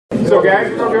So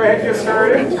guys, we're going to go ahead and get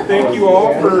started. Thank you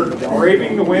all for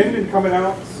braving the wind and coming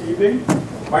out this evening.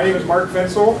 My name is Mark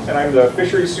Fensel, and I'm the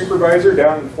fisheries supervisor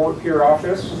down in the Fort Pierre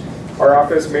office. Our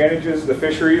office manages the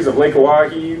fisheries of Lake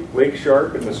Oahe, Lake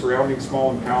Sharp, and the surrounding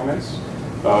small impoundments.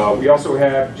 We also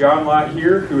have John Lott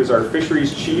here, who is our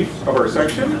fisheries chief of our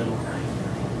section.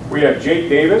 We have Jake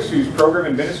Davis, who's program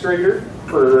administrator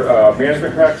for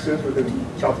management practices within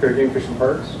South Dakota Game Fish and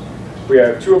Parks. We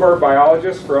have two of our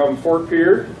biologists from Fort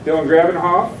Pierre, Dylan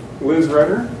Gravenhoff, Liz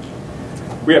Renner.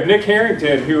 We have Nick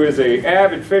Harrington, who is an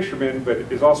avid fisherman, but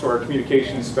is also our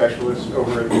communications specialist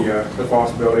over at the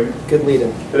Foss building. Good lead-in.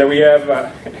 And then we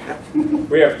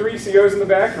have three COs in the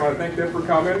back. I want to thank them for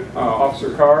coming.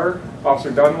 Officer Carr,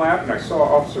 Officer Dunlap, and I saw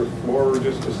Officer Floor,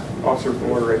 just Officer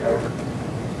Floor right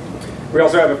now. We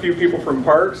also have a few people from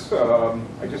Parks.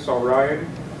 I just saw Ryan.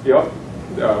 Yep.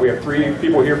 We have three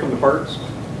people here from the Parks.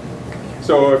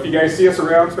 So if you guys see us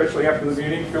around, especially after the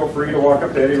meeting, feel free to walk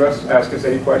up to any of us, ask us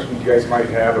any questions you guys might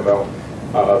have about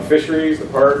fisheries, the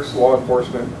parks, law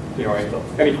enforcement,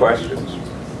 any questions.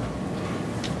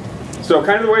 So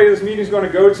kind of the way this meeting is going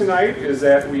to go tonight is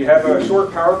that we have a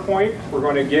short PowerPoint. We're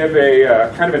going to give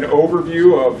a kind of an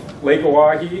overview of Lake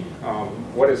Oahe,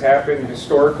 what has happened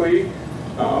historically,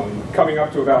 coming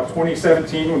up to about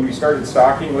 2017 when we started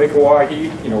stocking Lake Oahe,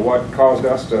 what caused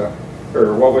us to,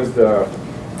 or what was the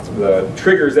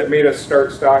triggers that made us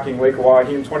start stocking Lake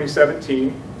Oahe in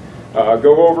 2017.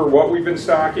 Go over what we've been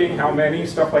stocking, how many,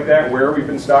 stuff like that, where we've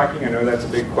been stocking. I know that's a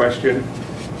big question.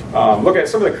 Look at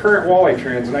some of the current walleye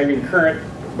trends, and I mean current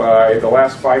by the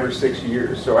last 5 or 6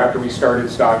 years. So after we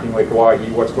started stocking Lake Oahe,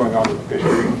 what's going on with the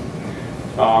fishery.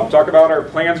 Talk about our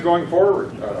plans going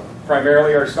forward,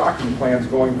 primarily our stocking plans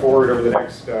going forward over the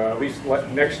next, at least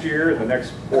next year and the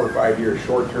next 4 or 5 years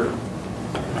short term.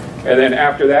 And then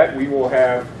after that, we will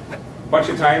have a bunch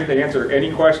of time to answer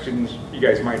any questions you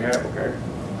guys might have, okay?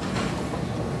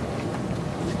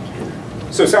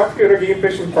 So South Dakota Game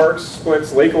Fish and Parks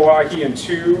splits Lake Oahe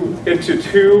into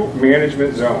two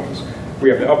management zones. We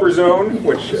have the upper zone,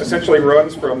 which essentially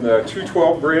runs from the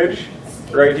 212 bridge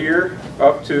right here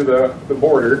up to the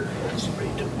border.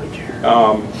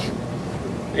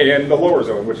 And the lower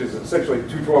zone, which is essentially the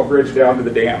 212 bridge down to the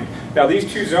dam. Now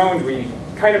these two zones, we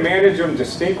kind of manage them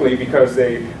distinctly because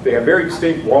they have very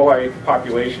distinct walleye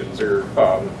populations or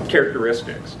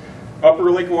characteristics. Upper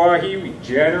Lake Oahe, we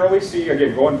generally see,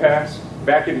 again going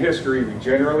back in history, we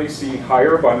generally see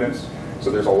higher abundance. So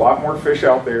there's a lot more fish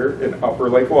out there in Upper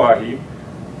Lake Oahe.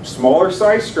 Smaller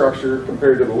size structure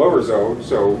compared to the lower zone,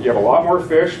 so you have a lot more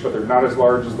fish, but they're not as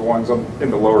large as the ones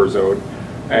in the lower zone.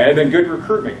 And then good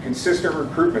recruitment, consistent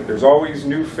recruitment. There's always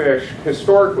new fish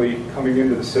historically coming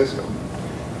into the system.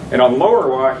 And on lower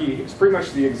Oahe, it's pretty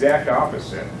much the exact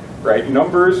opposite, right?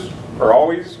 Numbers are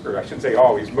always, or I shouldn't say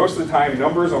always, most of the time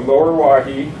numbers on lower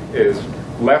Oahe is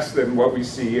less than what we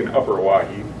see in upper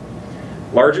Oahe.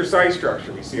 Larger size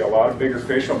structure, we see a lot of bigger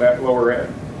fish on that lower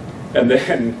end. And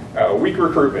then weak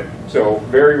recruitment. So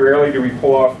very rarely do we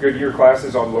pull off good year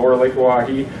classes on lower Lake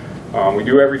Oahe. We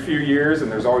do every few years, and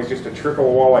there's always just a trickle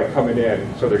of walleye coming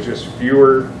in. So there's just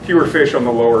fewer fish on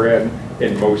the lower end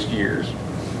in most years.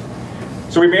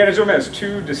 So we manage them as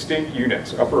two distinct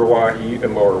units, Upper Oahe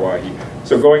and Lower Oahe.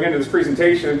 So going into this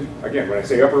presentation, again, when I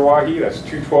say Upper Oahe, that's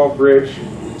 212 bridge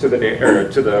to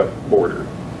the border.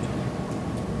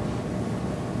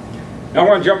 Now I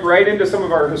want to jump right into some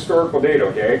of our historical data,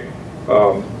 okay?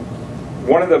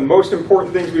 One of the most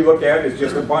important things we look at is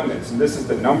just abundance, and this is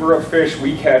the number of fish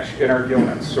we catch in our gill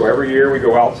nets. So every year we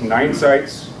go out to 9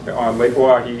 sites on Lake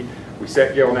Oahe, we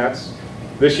set gill nets.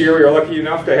 This year we were lucky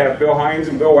enough to have Bill Hines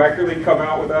and Bill Wackerly come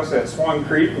out with us at Swan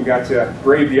Creek and got to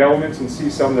brave the elements and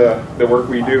see some of the work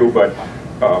we do. But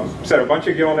set a bunch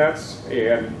of gill nets,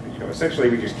 and essentially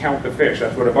we just count the fish.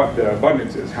 That's what the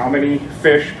abundance is, how many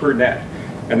fish per net.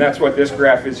 And that's what this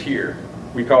graph is here.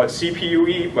 We call it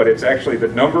CPUE, but it's actually the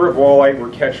number of walleye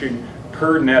we're catching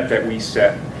per net that we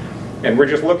set. And we're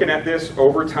just looking at this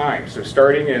over time. So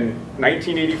starting in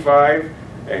 1985,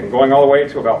 and going all the way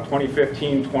to about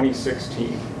 2015,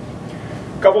 2016.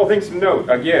 A couple of things to note.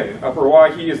 Again, Upper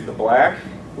Oahe is the black,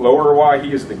 Lower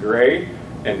Oahe is the gray,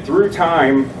 and through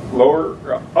time,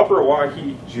 Upper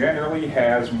Oahe generally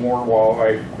has more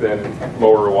walleye than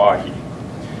Lower Oahe.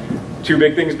 Two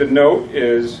big things to note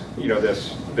is,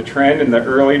 the trend in the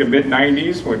early to mid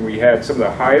 90s when we had some of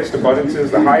the highest abundances,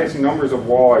 the highest numbers of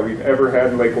walleye we've ever had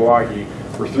in Lake Oahe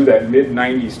were through that mid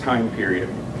 90s time period.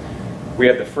 We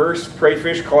had the first prey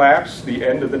fish collapse, the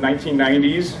end of the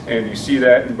 1990s, and you see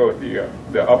that in both the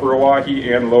Upper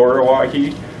Oahe and Lower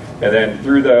Oahe. And then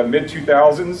through the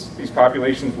mid-2000s, these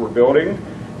populations were building,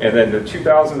 and then the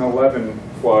 2011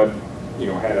 flood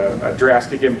had a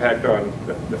drastic impact on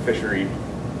the fishery,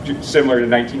 similar to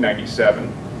 1997.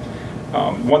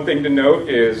 One thing to note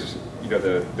is,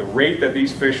 the rate that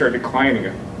these fish are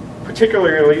declining,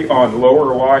 particularly on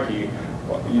lower Oahe,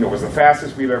 was the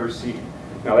fastest we've ever seen.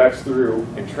 Now that's through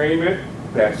entrainment,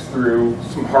 that's through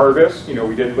some harvest.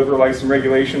 We did liberalize some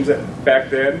regulations back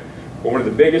then, but one of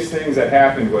the biggest things that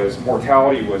happened was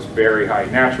mortality was very high,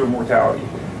 natural mortality.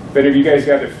 If any of you guys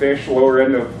got to fish lower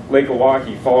end of Lake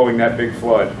Oahe following that big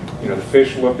flood, the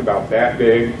fish looked about that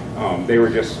big. They were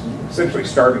just essentially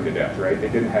starving to death, right? They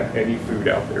didn't have any food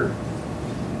out there.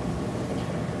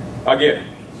 Again,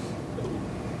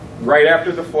 right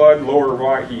after the flood, lower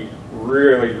Oahe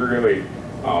really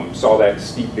saw that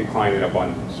steep decline in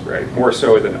abundance, right? More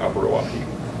so than upper Oahe.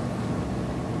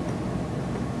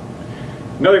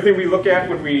 Another thing we look at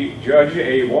when we judge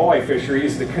a walleye fishery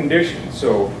is the condition.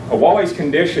 So a walleye's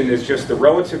condition is just the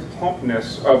relative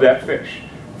plumpness of that fish.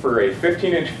 For a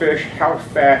 15-inch fish, how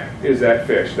fat is that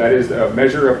fish? That is a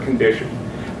measure of condition.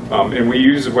 And we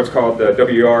use what's called the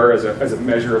WR as a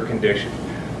measure of condition.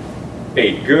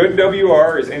 A good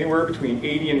WR is anywhere between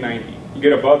 80 and 90. You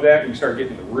get above that and you start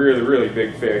getting the really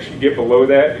big fish. You get below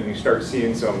that and you start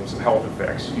seeing some health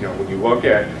effects. When you look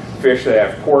at fish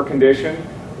that have poor condition,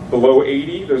 below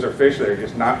 80, those are fish that are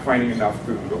just not finding enough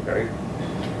food, okay?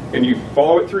 And you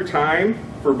follow it through time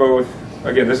for both,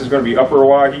 again, this is going to be upper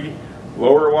Oahe,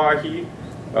 lower Oahe.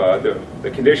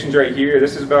 The conditions right here,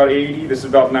 this is about 80, this is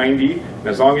about 90. And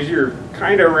as long as you're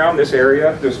kind of around this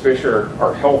area, those fish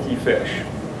are healthy fish.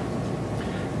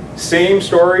 Same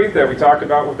story that we talked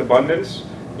about with abundance.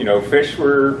 Fish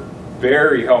were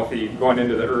very healthy going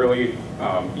into the early,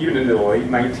 even into the late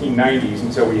 1990s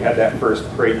until we had that first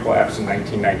prey collapse in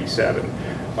 1997.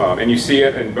 And you see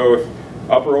it in both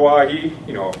upper Oahe,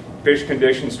 fish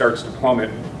condition starts to plummet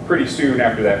pretty soon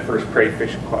after that first prey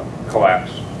fish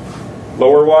collapse.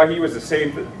 Lower Oahe was the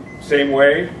same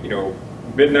way,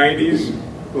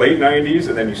 mid-90s, late 90s,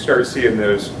 and then you start seeing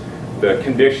the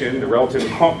condition, the relative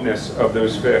plumpness of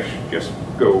those fish just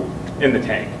go in the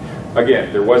tank.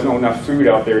 Again, there wasn't enough food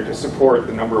out there to support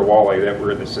the number of walleye that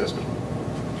were in the system.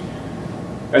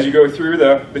 As you go through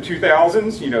the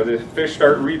 2000s, the fish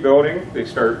start rebuilding. They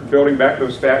start building back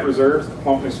those fat reserves. The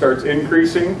plumpness starts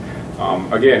increasing,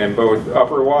 again, in both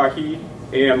upper Oahe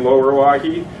and lower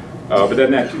Oahe. But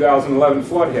then that 2011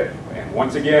 flood hit, and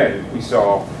once again, we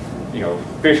saw,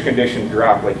 fish condition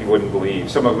drop like you wouldn't believe.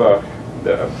 Some of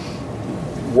the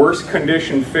worst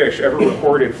conditioned fish ever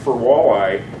recorded for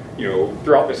walleye,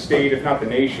 throughout the state, if not the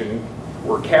nation,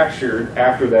 were captured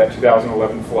after that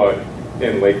 2011 flood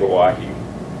in Lake Oahe.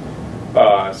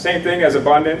 Same thing as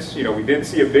abundance. We did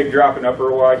see a big drop in upper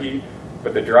Oahe,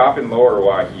 but the drop in lower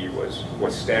Oahe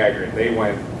was staggering. They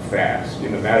went fast.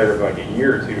 In a matter of like a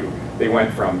year or two, they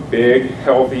went from big,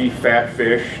 healthy, fat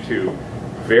fish to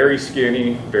very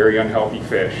skinny, very unhealthy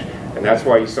fish. And that's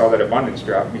why you saw that abundance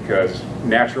drop, because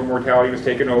natural mortality was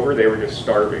taking over. They were just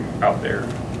starving out there.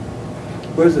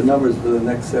 What is the numbers for the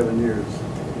next 7 years?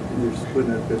 You're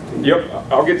splitting at 15. Yep,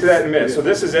 I'll get to that in a minute. So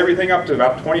this is everything up to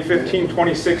about 2015,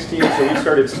 2016. So we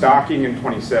started stocking in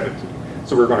 2017.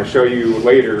 So we're going to show you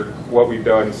later what we've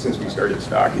done since we started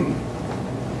stocking.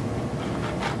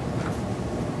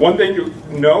 One thing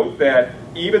to note, that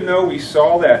even though we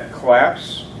saw that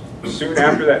collapse soon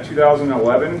after that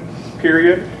 2011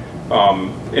 period,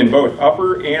 in both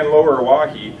upper and lower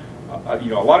Oahe,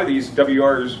 a lot of these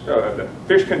WRs, the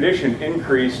fish condition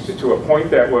increased to a point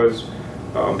that was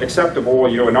acceptable,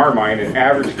 in our mind, an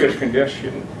average fish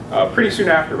condition. Pretty soon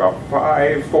after, about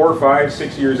 4, 5,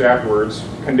 6 years afterwards,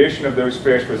 condition of those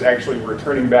fish was actually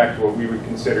returning back to what we would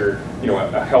consider,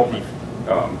 a healthy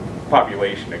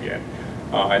population again.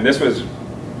 And this was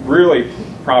really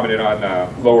prominent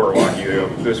on lower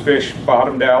Oahe. Those fish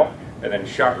bottomed out and then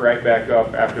shot right back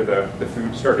up after the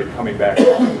food started coming back.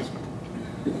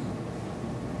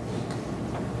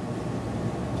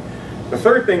 The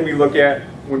third thing we look at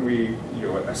when we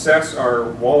assess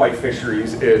our walleye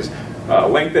fisheries is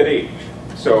length at age.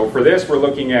 So for this, we're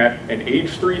looking at an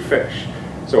age 3 fish.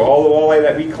 So all the walleye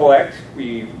that we collect,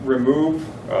 we remove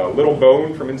a little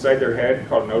bone from inside their head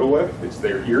called an otolith. It's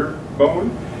their ear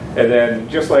bone. And then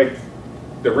just like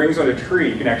the rings on a tree,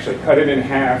 you can actually cut it in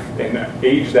half and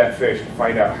age that fish to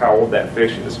find out how old that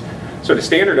fish is. So to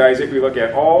standardize it, we look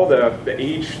at all the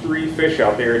age 3 fish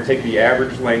out there and take the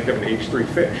average length of an age 3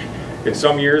 fish. In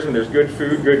some years when there's good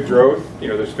food, good growth,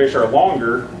 those fish are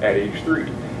longer at age 3.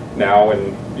 Now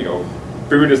when,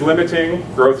 food is limiting,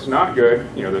 growth is not good,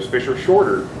 those fish are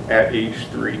shorter at age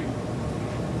 3.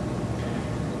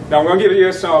 Now I'm going to give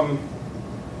you some,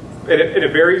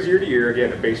 it varies year to year,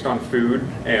 again, based on food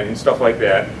and stuff like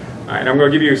that. And I'm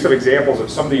going to give you some examples of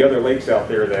some of the other lakes out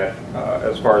there that,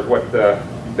 as far as what the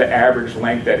average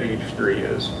length at age 3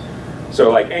 is. So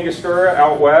like Angostura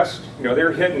out west, you know,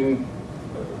 they're hitting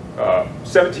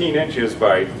 17 inches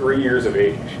by 3 years of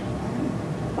age.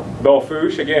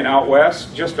 Belfouche, again, out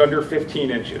west, just under 15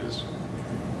 inches.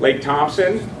 Lake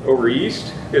Thompson, over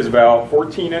east, is about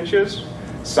 14 inches.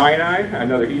 Sinai,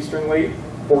 another eastern lake,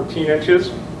 14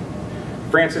 inches.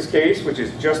 Francis Case, which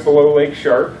is just below Lake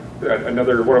Sharp,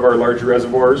 another one of our large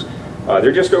reservoirs,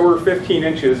 they're just over 15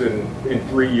 inches in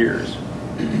 3 years.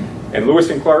 And Lewis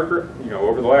and Clark, you know,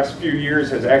 over the last few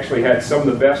years has actually had some of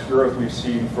the best growth we've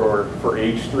seen for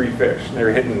age 3 fish.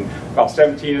 They're hitting about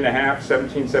 17 and a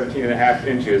half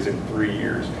inches in 3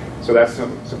 years. So that's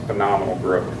some phenomenal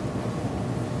growth.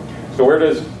 So where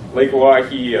does Lake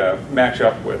Oahe match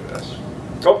up with this?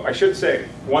 Oh, I should say,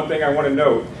 one thing I want to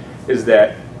note is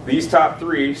that these top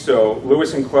 3, so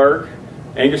Lewis and Clark,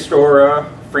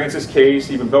 Angostura, Francis Case,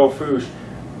 even Belfouche,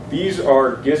 these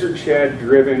are gizzard shad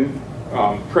driven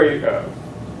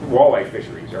walleye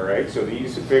fisheries, all right? So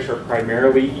these fish are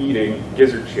primarily eating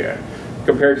gizzard shad.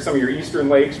 Compared to some of your eastern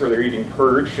lakes where they're eating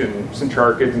perch and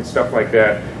centrarchids and stuff like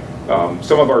that,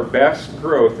 some of our best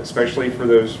growth, especially for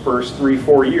those first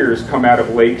 3-4 years, come out of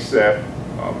lakes that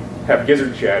have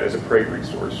gizzard shad as a prey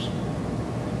resource.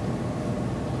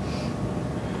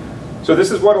 So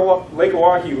this is what Lake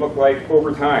Oahe looked like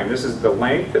over time. This is the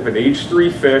length of an age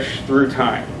 3 fish through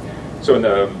time. So in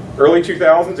the early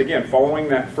 2000s, again, following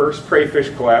that first prey fish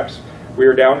collapse, we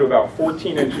were down to about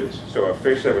 14 inches. So a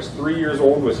fish that was 3 years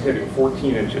old was hitting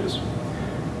 14 inches.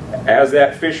 As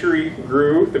that fishery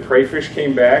grew, the prey fish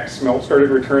came back, smelt started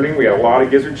returning, we had a lot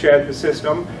of gizzard shad in the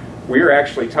system. We were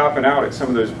actually topping out at some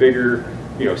of those bigger,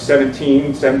 you know,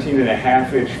 17 and a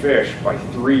half inch fish by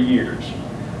 3 years.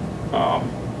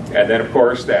 And then, of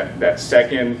course, that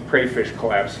second prey fish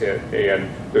collapse hit, and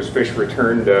those fish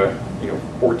returned to, you know,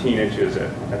 14 inches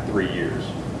at 3 years.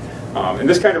 And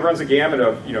this kind of runs a gamut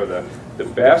of, you know, the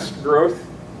best growth,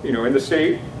 you know, in the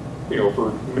state, you know,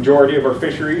 for majority of our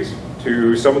fisheries,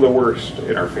 to some of the worst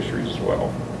in our fisheries as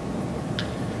well.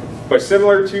 But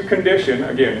similar to condition,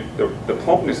 again, the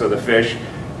plumpness of the fish,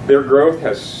 their growth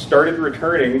has started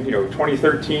returning, you know,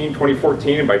 2013,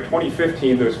 2014, and by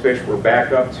 2015, those fish were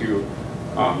back up to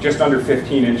just under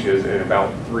 15 inches in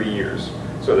about 3 years.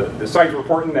 So the site's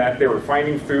reporting that they were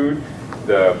finding food,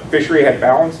 the fishery had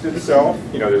balanced itself,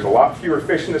 you know, there's a lot fewer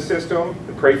fish in the system,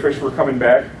 the prey fish were coming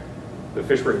back, the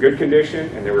fish were in good condition,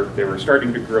 and they were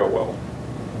starting to grow well.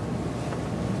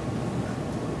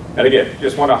 And again,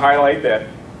 just want to highlight that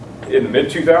in the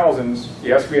mid-2000s,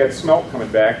 yes, we had smelt coming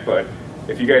back, but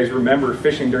if you guys remember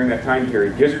fishing during that time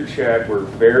period, gizzard shad were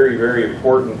very, very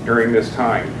important during this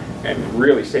time and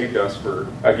really saved us for,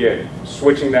 again,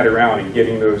 switching that around and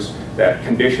getting that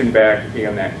condition back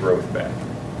and that growth back.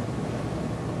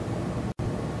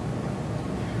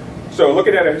 So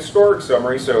looking at a historic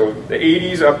summary, so the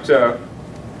 80s up to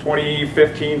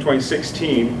 2015,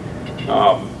 2016,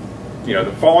 you know,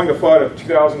 following the flood of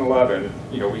 2011,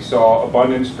 you know, we saw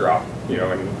abundance drop, you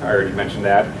know, and I already mentioned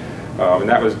that. And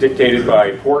that was dictated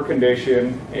by poor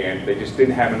condition, and they just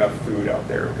didn't have enough food out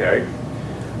there, okay?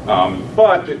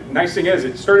 But the nice thing is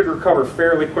it started to recover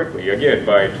fairly quickly. Again,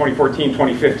 by 2014,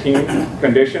 2015,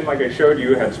 condition, like I showed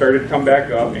you, had started to come back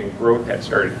up, and growth had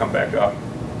started to come back up.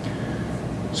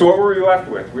 So what were we left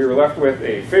with? We were left with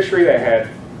a fishery that had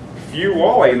few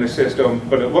walleye in the system,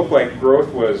 but it looked like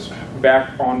growth was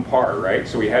back on par, right?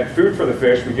 So we had food for the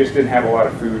fish, we just didn't have a lot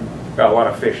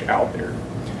of fish out there.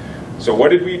 So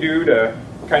what did we do to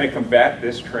kind of combat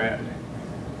this trend?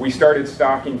 We started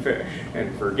stocking fish,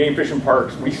 and for game fishing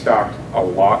parks, we stocked a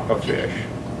lot of fish.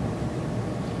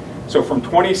 So from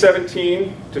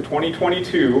 2017 to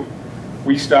 2022,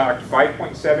 we stocked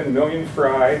 5.7 million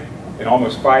fry and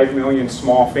almost 5 million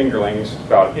small fingerlings,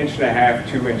 about 1.5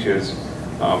 to 2 inches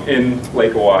in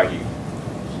Lake Oahe.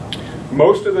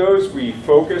 Most of those we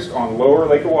focused on lower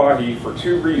Lake Oahe for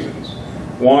 2 reasons.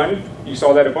 One, you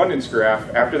saw that abundance graph.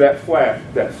 After that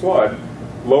flood,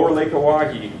 lower Lake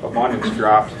Oahe abundance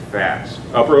dropped fast.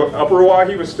 Upper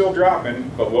Oahe was still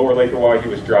dropping, but lower Lake Oahe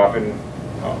was dropping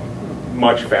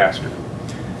much faster.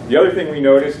 The other thing we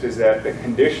noticed is that the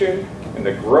condition and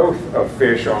the growth of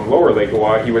fish on lower Lake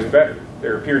Oahe was better.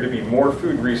 There appeared to be more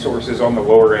food resources on the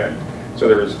lower end. So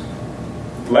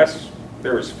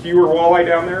there was fewer walleye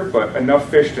down there, but enough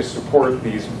fish to support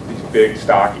these big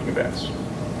stocking events.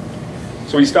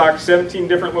 So we stocked 17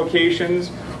 different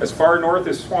locations, as far north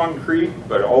as Swan Creek,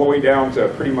 but all the way down to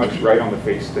pretty much right on the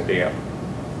face of the dam.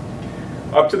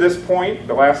 Up to this point,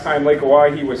 the last time Lake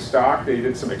Oahe was stocked, they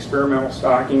did some experimental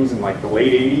stockings in like the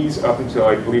late 80s up until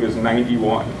I believe it was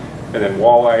 91. and then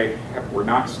walleye were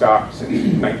not stocked since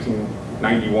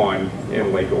 1991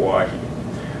 in Lake Oahe.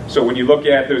 So when you look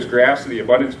at those graphs of the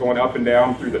abundance going up and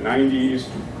down through the 90s,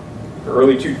 the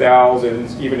early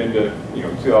 2000s, even into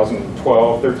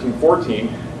 2012, 13, 14,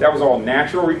 that was all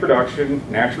natural reproduction,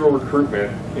 natural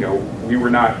recruitment. We were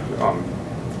not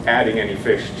adding any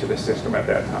fish to the system at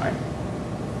that time.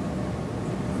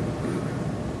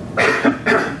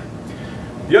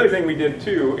 The other thing we did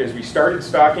too is we started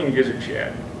stocking gizzard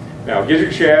shad. Now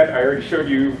gizzard shad, I already showed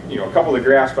you, a couple of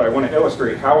graphs, but I want to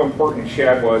illustrate how important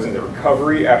shad was in the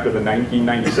recovery after the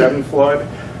 1997 flood.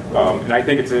 And I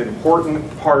think it's an important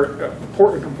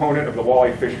component of the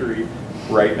walleye fishery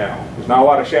right now. There's not a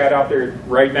lot of shad out there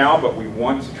right now, but we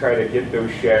want to try to get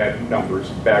those shad numbers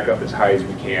back up as high as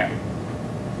we can.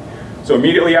 So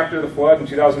immediately after the flood in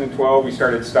 2012, we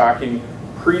started stocking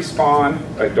pre-spawn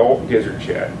adult gizzard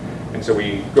shad. And so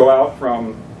we go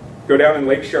down in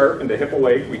Lake Sharp into Hippo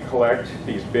Lake, we collect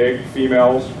these big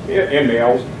females and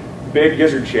males, big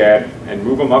gizzard shad, and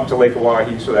move them up to Lake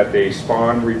Oahe so that they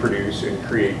spawn, reproduce, and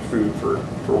create food for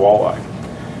walleye.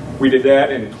 We did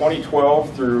that in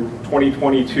 2012 through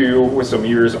 2022 with some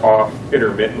years off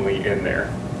intermittently in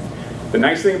there. The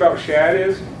nice thing about shad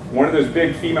is one of those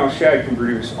big female shad can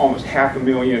produce almost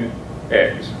 500,000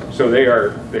 eggs. So they're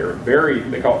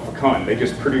they call it fecund. They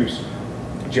just produce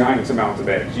giant amounts of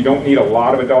eggs. You don't need a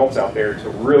lot of adults out there to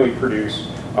really produce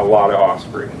a lot of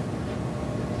offspring.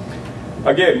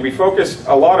 Again, we focused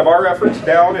a lot of our efforts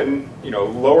down in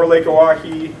lower Lake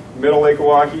Oahe, middle Lake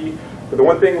Oahe. But the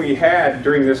one thing we had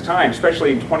during this time,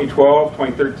 especially in 2012,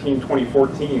 2013,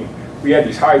 2014, we had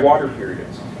these high water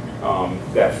periods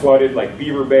that flooded like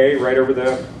Beaver Bay right over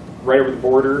the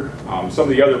border, some of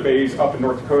the other bays up in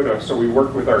North Dakota. So we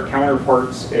worked with our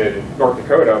counterparts in North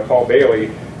Dakota, Paul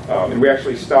Bailey, and we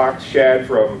actually stocked shad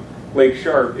from Lake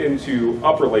Sharp into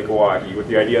upper Lake Oahe with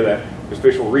the idea that those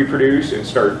fish will reproduce and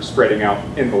start spreading out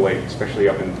in the lake, especially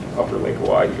up in upper Lake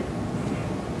Oahe.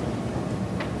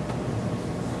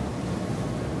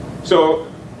 So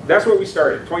that's what we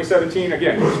started. 2017,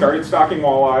 again, we started stocking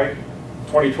walleye.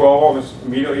 2012, almost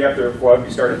immediately after the flood,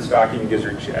 we started stocking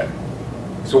gizzard shad.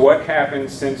 So what happened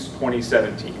since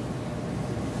 2017?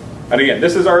 And again,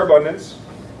 this is our abundance.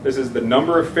 This is the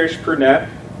number of fish per net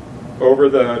over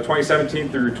the 2017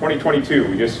 through 2022.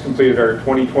 We just completed our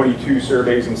 2022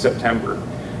 surveys in September.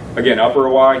 Again, upper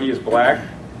Oahe is black,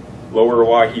 lower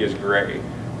Oahe is gray.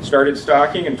 Started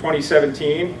stocking in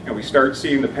 2017, and we start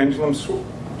seeing the pendulum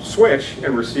switch,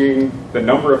 and we're seeing the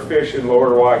number of fish in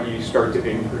lower Oahe start to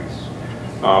increase.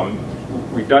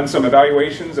 We've done some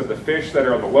evaluations of the fish that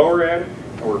are on the lower end,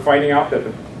 and we're finding out that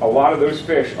a lot of those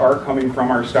fish are coming from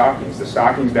our stockings. The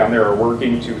stockings down there are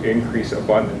working to increase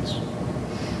abundance.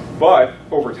 But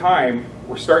over time,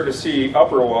 we're starting to see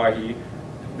upper Oahe,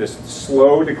 this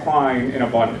slow decline in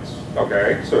abundance.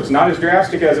 Okay, so it's not as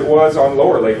drastic as it was on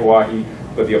lower Lake Oahe,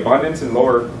 but the abundance in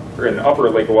upper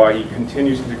Lake Oahe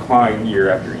continues to decline year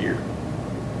after year.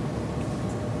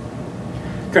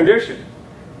 Condition.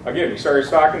 Again, we started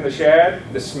stocking the shad.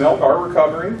 The smelt are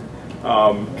recovering.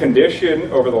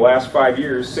 Condition over the last 5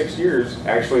 years, 6 years,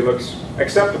 actually looks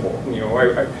acceptable.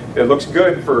 It looks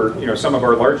good for some of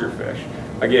our larger fish.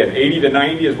 Again, 80 to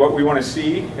 90 is what we want to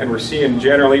see, and we're seeing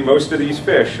generally most of these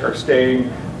fish are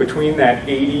staying between that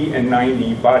 80 and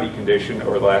 90 body condition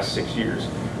over the last 6 years.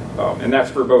 And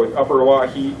that's for both upper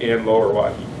Oahe and lower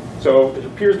Oahe. So there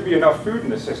appears to be enough food in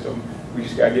the system. We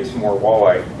just got to get some more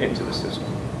walleye into the system.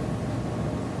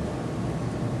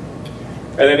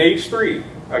 And then age 3,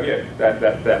 again,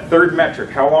 that third metric,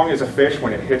 how long is a fish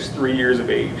when it hits 3 years of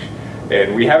age?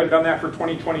 And we haven't done that for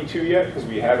 2022 yet because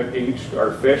we haven't aged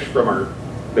our fish from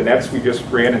the nets we just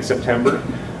ran in September.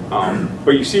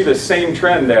 But you see the same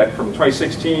trend that from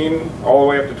 2016 all the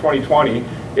way up to 2020,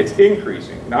 it's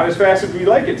increasing. Not as fast as we'd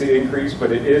like it to increase,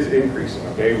 but it is increasing,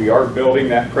 okay? We are building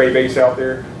that prey base out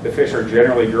there. The fish are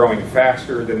generally growing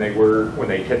faster than they were when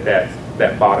they hit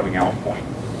that bottoming out point.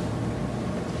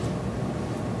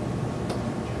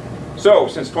 So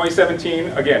since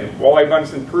 2017, again, walleye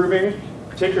abundance improving,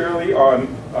 particularly on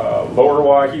lower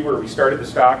Oahe where we started the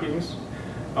stockings.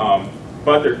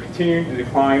 But they're continuing to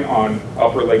decline on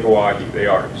upper Lake Oahe. They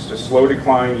are just a slow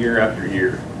decline year after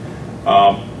year.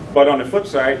 But on the flip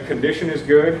side, condition is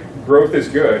good, growth is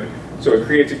good, so it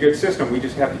creates a good system. We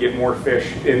just have to get more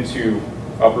fish into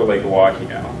upper Lake Oahe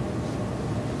now.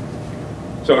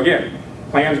 So again,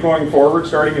 plans going forward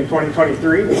starting in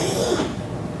 2023,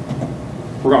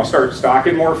 we're going to start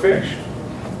stocking more fish.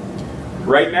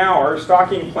 Right now, our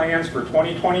stocking plans for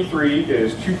 2023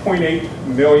 is 2.8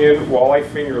 million walleye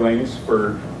fingerlings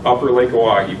for upper Lake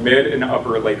Oahe, mid and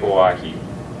upper Lake Oahe.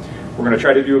 We're going to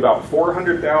try to do about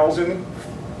 400,000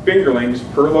 fingerlings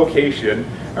per location,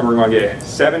 and we're going to get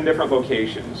 7 different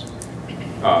locations.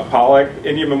 Pollock,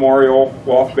 Indian Memorial,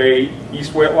 Wolf Bay,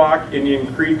 East Whitlock,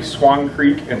 Indian Creek, Swan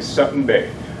Creek, and Sutton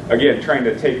Bay. Again, trying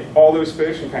to take all those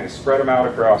fish and kind of spread them out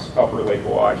across upper Lake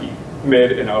Oahe,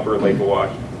 mid and upper Lake Oahe.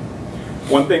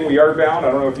 One thing we are bound,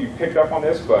 I don't know if you picked up on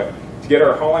this, but to get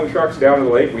our hauling trucks down to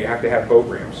the lake, we have to have boat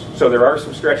ramps. So there are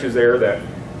some stretches there that,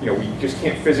 you know, we just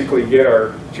can't physically get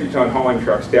our 2-ton hauling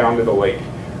trucks down to the lake.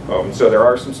 So there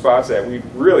are some spots that we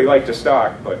really like to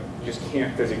stock, but just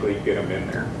can't physically get them in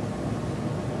there.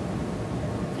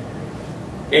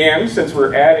 And since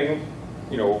we're adding,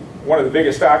 you know, one of the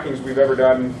biggest stockings we've ever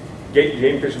done,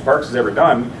 Game Fish and Parks has ever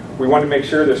done, we want to make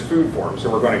sure there's food for them. So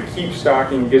we're going to keep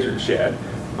stocking gizzard shad,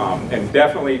 and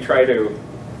definitely try to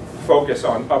focus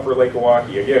on upper Lake Oahe.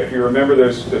 Again, if you remember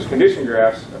those condition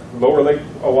graphs, lower Lake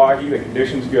Oahe, the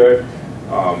condition's good.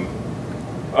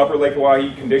 Upper Lake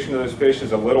Oahe, condition of those fish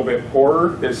is a little bit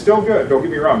poorer. They're still good, don't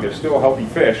get me wrong, they're still healthy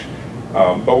fish.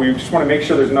 But we just want to make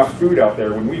sure there's enough food out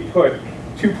there. When we put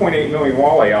 2.8 million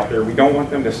walleye out there, we don't want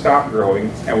them to stop growing,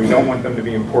 and we don't want them to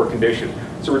be in poor condition.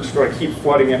 So we're just going to keep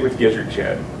flooding it with gizzard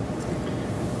shad.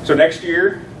 So next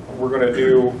year, we're going to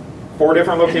do 4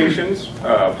 different locations,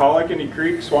 Pollock, Indian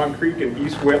Creek, Swan Creek, and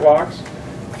East Whitlocks.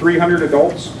 300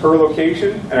 adults per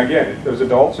location, and again, those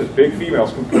adults, as big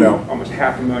females, can put out almost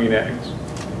 500,000 eggs.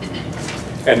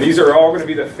 And these are all going to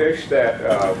be the fish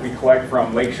that we collect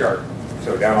from Lake Shark,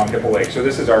 so down on Hippo Lake. So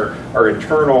this is our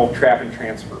internal trap and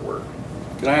transfer work.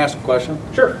 Can I ask a question?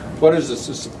 Sure. What is the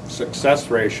success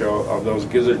ratio of those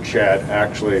gizzard shad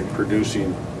actually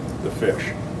producing the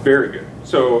fish? Very good.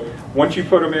 So once you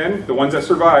put them in, the ones that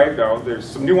survive, now there's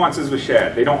some nuances with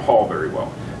shad. They don't haul very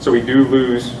well. So we do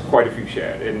lose quite a few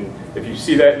shad. And if you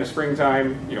see that in the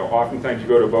springtime, you know, oftentimes you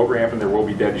go to a boat ramp and there will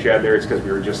be dead shad there. It's because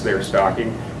we were just there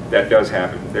stocking. That does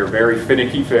happen. They're very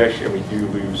finicky fish, and we do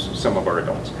lose some of our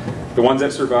adults. The ones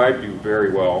that survive do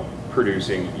very well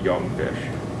producing young fish.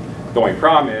 The only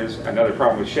problem is, another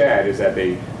problem with shad is that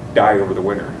they die over the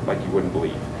winter, like you wouldn't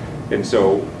believe. And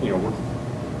so, you know,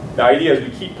 the idea is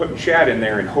we keep putting shad in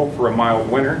there and hope for a mild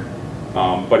winter.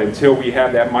 But until we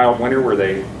have that mild winter where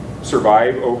they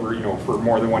survive over, you know, for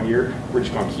more than 1 year, we're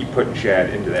just going to keep putting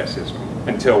shad into that system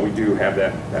until we do have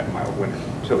that mild winter,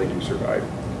 until they do survive.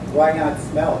 Why not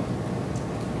smell?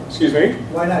 Excuse me?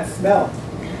 Why not smell?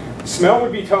 Smell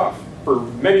would be tough for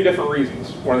many different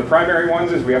reasons. One of the primary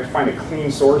ones is we have to find a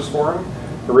clean source for them.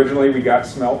 Originally we got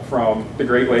smelt from the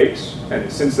Great Lakes, and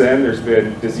since then there's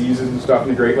been diseases and stuff in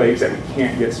the Great Lakes that we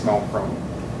can't get smelt from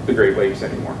the Great Lakes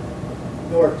anymore.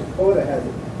 North Dakota has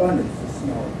abundance of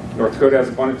smell. North Dakota has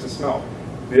abundance of smelt.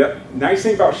 The nice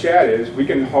thing about shad is we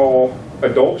can haul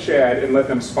adult shad and let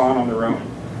them spawn on their own.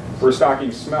 We're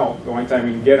stocking smelt, the only time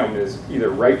we can get them is either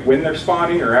right when they're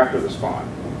spawning or after the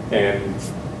spawn. And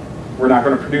we're not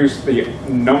going to produce the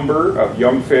number of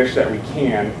young fish that we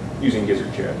can using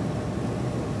gizzard shad.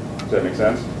 Does that make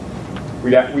sense?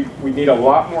 We need a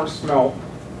lot more smelt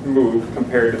moved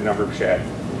compared to the number of shad.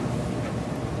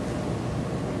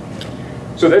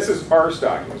 So this is our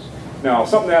stockings. Now,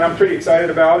 something that I'm pretty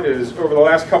excited about is over the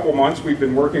last couple months, we've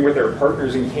been working with our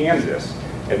partners in Kansas,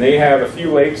 and they have a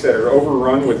few lakes that are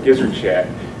overrun with gizzard shad.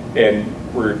 And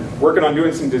we're working on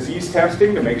doing some disease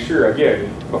testing to make sure,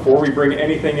 again, before we bring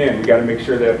anything in, we got to make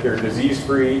sure that they're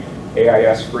disease-free,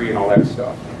 AIS-free, and all that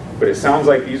stuff. But it sounds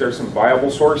like these are some viable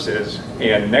sources,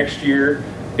 and next year,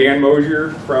 Dan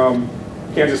Mosier from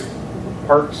Kansas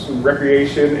Parks and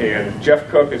Recreation and Jeff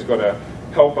Cook is going to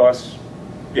help us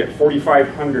get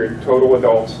 4,500 total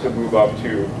adults to move up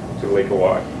to Lake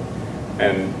Oahe.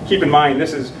 And keep in mind,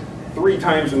 this is 3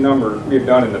 times the number we've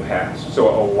done in the past, so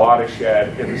a lot of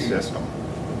shad in the system.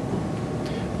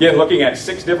 Again, looking at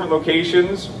 6 different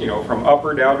locations, you know, from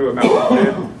upper down to a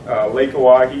mountain mid, Lake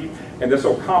Oahe, and this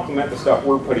will complement the stuff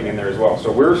we're putting in there as well.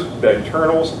 So the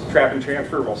internals, trap and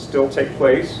transfer will still take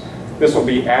place. This will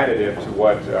be additive to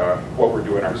what we're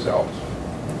doing ourselves.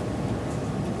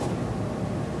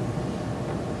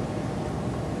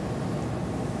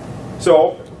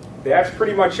 So that's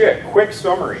pretty much it. Quick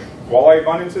summary. Walleye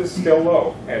abundance is still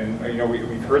low, and you know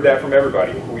we've heard that from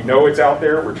everybody. We know it's out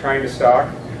there. We're trying to stock,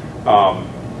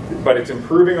 but it's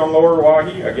improving on lower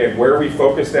Oahe. Again, where we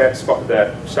focus that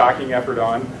stocking effort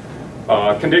on.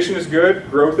 Condition is good.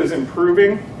 Growth is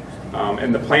improving,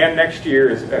 and the plan next year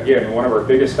is again one of our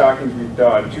biggest stockings we've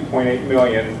done. 2.8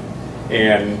 million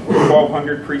and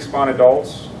 1,200 pre-spawn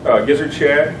adults, gizzard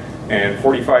shad, and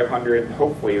 4,500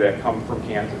 hopefully that come from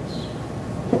Kansas.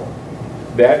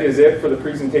 That is it for the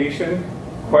presentation.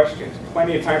 Questions?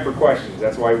 Plenty of time for questions.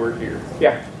 That's why we're here.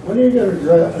 Yeah? When are you going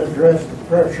to address the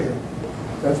pressure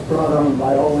that's brought on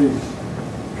by all these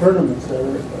tournaments that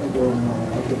are going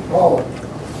on, I could call it.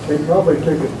 They probably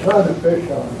take a ton of fish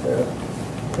out there.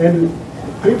 And the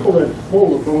people that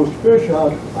pull the most fish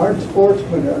out aren't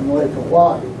sportsmen in Lake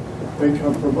Oahe. They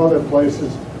come from other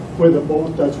places with a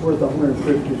boat that's worth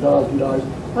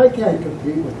 $150,000. I can't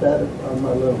compete with that on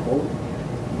my little boat.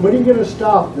 When are you going to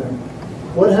stop them?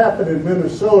 What happened in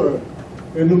Minnesota,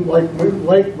 in like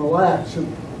Lake Mille Lacs, and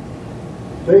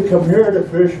they come here to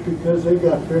fish because they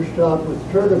got fished out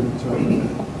with tournaments on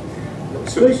it.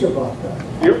 Think about that.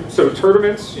 Yep, so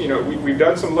tournaments, you know, we've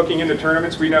done some looking into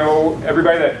tournaments. We know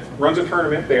everybody that runs a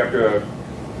tournament, they have to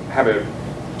have a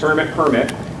tournament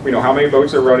permit. We know how many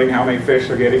boats they're running, how many fish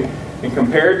they're getting. And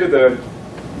compared to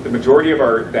the majority of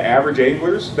the average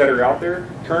anglers that are out there,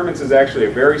 tournaments is actually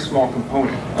a very small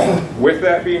component. With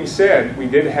that being said, we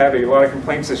did have a lot of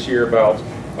complaints this year about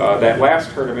that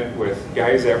last tournament with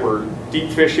guys that were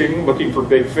deep fishing, looking for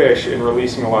big fish, and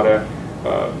releasing a lot of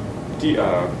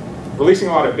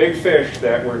big fish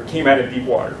that came out of deep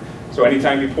water. So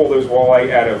anytime you pull those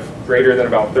walleye out of greater than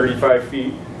about 35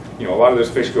 feet, you know, a lot of those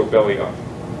fish go belly up.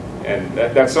 And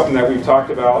that's something that we've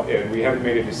talked about, and we haven't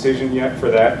made a decision yet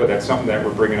for that, but that's something that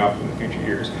we're bringing up in the future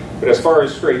years. But as far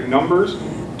as straight numbers,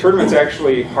 tournaments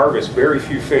actually harvest very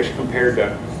few fish compared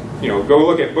to, you know, go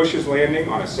look at Bush's Landing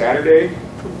on a Saturday,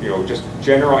 you know, just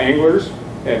general anglers,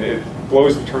 and it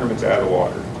blows the tournaments out of the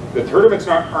water. The tournaments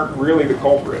aren't really the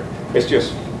culprit. It's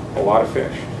just a lot of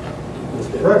fish. It's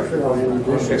pressure on them.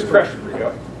 It's pressure,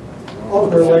 yeah.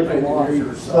 Over Lake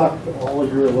Oahe sucked all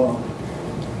year long.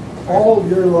 All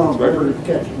year long, nobody's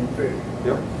catching fish.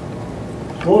 Yep.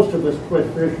 Most of us quit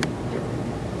fishing.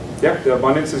 Yep, the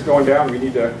abundance is going down. We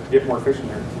need to get more fish in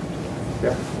there.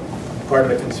 Yeah. Part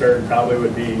of the concern probably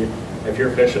would be if you're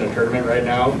fishing a tournament right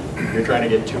now, you're trying to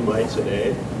get 2 bites a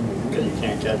day because you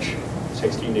can't catch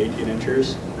 16 to 18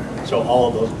 inches. So all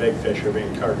of those big fish are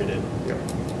being targeted. Yep.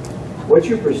 What's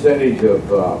your percentage of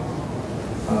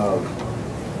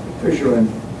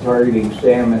fishermen targeting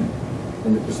salmon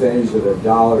and the percentage of the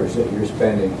dollars that you're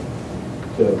spending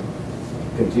to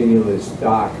continually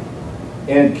stock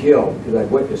and kill? Because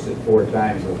I've witnessed it 4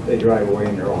 times. They drive away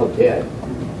and they're all dead.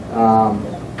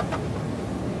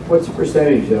 What's the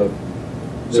percentage of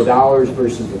the dollars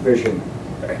versus the fishermen?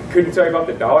 I couldn't tell you about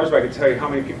the dollars, but I could tell you how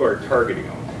many people are targeting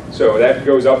them. So that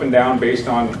goes up and down based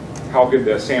on how good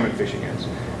the salmon fishing is.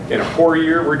 In a poor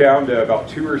year, we're down to about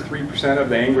 2 or 3% of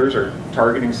the anglers are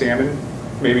targeting salmon,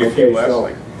 maybe a few less. So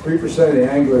like 3% of the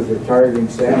anglers are targeting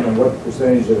salmon. What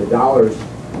percentage of the dollars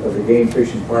of the game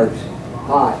fishing park's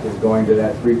pot is going to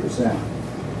that 3%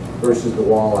 versus the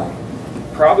walleye?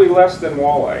 probably less than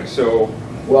walleye. So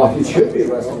well, it should be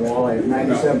less than walleye.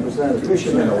 97% of the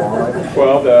fishermen are walleye.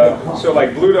 well, so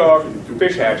like Blue Dog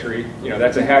Fish Hatchery, you know,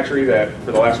 that's a hatchery that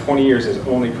for the last 20 years has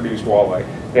only produced walleye.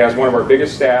 It has one of our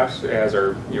biggest staffs. It has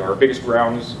our, you know, our biggest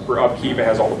grounds for upkeep. It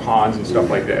has all the ponds and stuff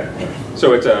like that.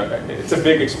 So it's a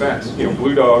big expense. You know,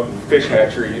 Blue Dog Fish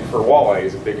Hatchery for walleye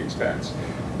is a big expense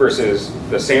versus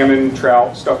the salmon,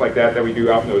 trout, stuff like that that we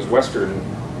do out in those western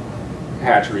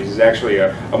hatcheries is actually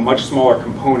a much smaller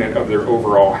component of their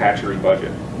overall hatchery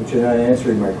budget. But you're not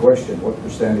answering my question. What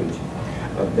percentage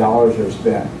of dollars are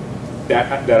spent?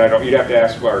 That I don't. You'd have to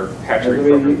ask our hatchery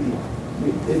program.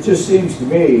 It just seems to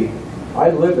me, I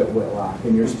live at Whitlock,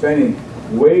 and you're spending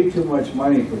way too much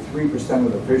money for 3%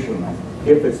 of the fishermen.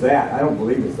 If it's that, I don't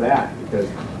believe it's that, because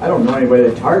I don't know anybody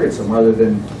that targets them other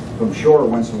than from shore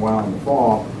once in a while in the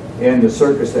fall, and the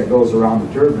circus that goes around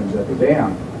the turbines at the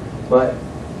dam. But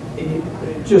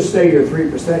just say you're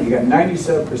 3%, you got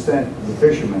 97% of the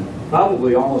fishermen,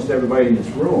 probably almost everybody in this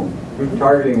room,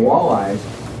 targeting walleyes.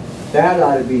 That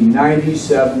ought to be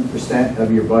 97%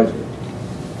 of your budget.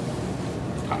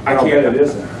 I can't. Bet it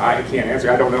isn't. I can't answer.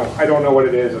 I don't know. I don't know what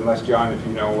it is unless John, if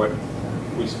you know what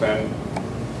we spend.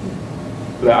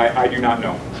 But I do not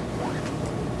know.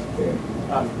 Okay.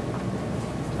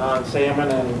 On salmon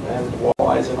and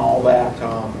walleyes and all that,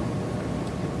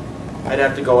 I'd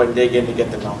have to go and dig in to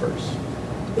get the numbers.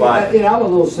 But I'm a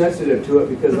little sensitive to it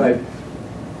because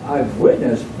I've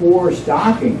witnessed 4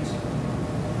 stockings,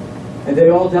 and they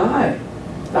all died.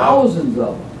 Thousands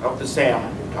of them. Of the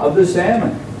salmon. Of the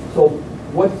salmon. So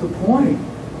what's the point?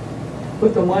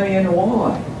 Put the money in the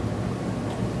walleye.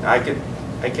 I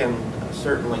can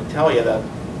certainly tell you that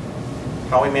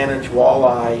how we manage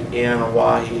walleye in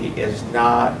Oahe is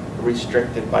not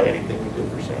restricted by anything we do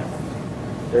for salmon.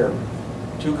 They're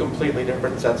 2 completely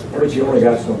different sets of But you only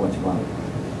got so much money.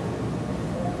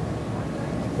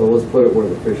 So let's put it where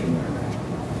the fishing are.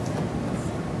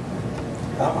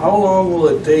 How long will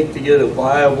it take to get a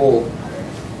viable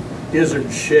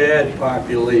gizzard shad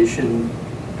population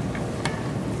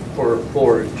for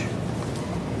forage?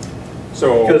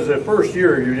 So, Because the first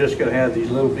year, you're just gonna have these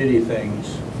little bitty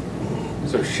things.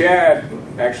 so shad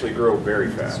actually grow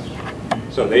very fast.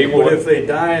 So they But if will, they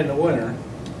die in the winter,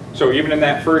 so even in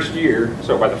that first year,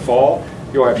 so by the fall,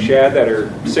 you'll have shad that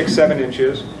are 6, 7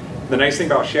 inches. The nice thing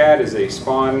about shad is they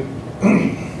spawn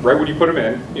right when you put them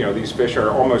in. You know, these fish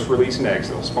are almost releasing eggs.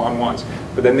 They'll spawn once,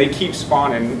 but then they keep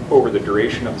spawning over the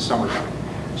duration of the summertime.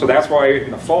 So that's why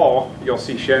in the fall, you'll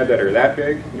see shad that are that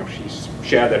big, you'll see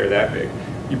shad that are that big.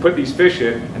 You put these fish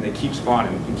in and they keep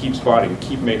spawning and keep spawning,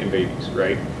 keep making babies,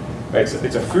 right? It's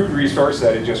a food resource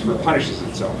that it just replenishes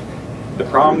itself. The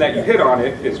problem that you hit on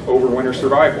it is overwinter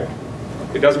survival.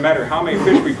 It doesn't matter how many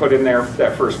fish we put in there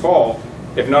that first fall,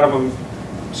 if none of them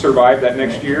survive that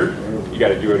next year, you got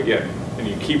to do it again, and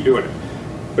you keep doing it.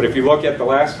 But if you look at the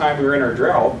last time we were in our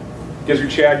drought,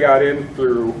 gizzard shad got in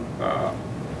through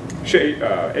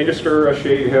Angostura,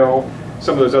 Shade Hill,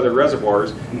 some of those other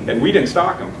reservoirs, and we didn't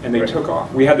stock them, and they took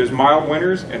off. We had those mild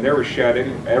winters, and there was shad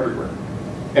everywhere.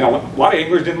 And a lot of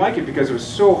anglers didn't like it because it was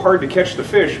so hard to catch the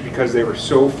fish because they were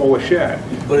so full of shad.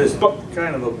 but it's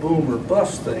kind of a boom or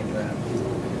bust thing then.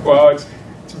 Well, it's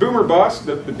boom or bust.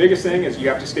 The biggest thing is you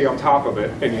have to stay on top of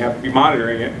it, and you have to be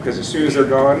monitoring it because as soon as they're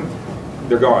gone,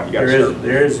 they're gone. You got to start.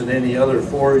 There isn't any other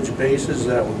forage bases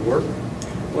that would work?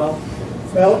 Well,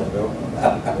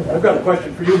 I've got a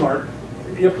question for you, Mark.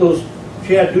 If those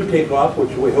shad do take off,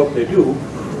 which we hope they do,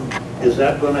 is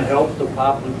that going to help the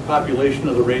population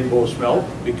of the rainbow smelt?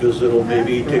 Because it'll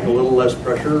maybe take a little less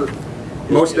pressure?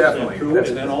 Most Is that definitely. true?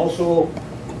 And then also,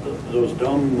 those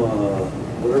dumb,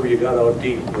 whatever you got out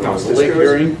deep, the lake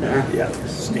herring.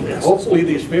 Yeah. Hopefully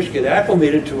these fish get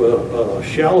acclimated to a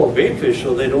shallow bait fish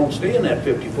so they don't stay in that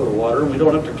 50 foot of water and we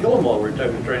don't have to kill them all every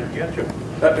time we're trying to catch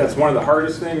them. That's one of the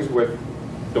hardest things with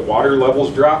the water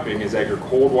levels dropping is that your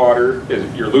cold water,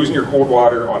 you're losing your cold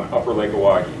water on upper Lake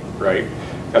Oahe, right?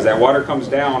 As that water comes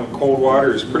down, cold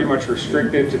water is pretty much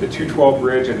restricted to the 212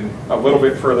 bridge and a little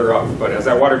bit further up. But as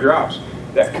that water drops,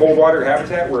 that cold water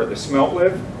habitat where the smelt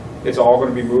live, it's all going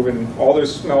to be moving, all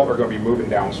those smelt are going to be moving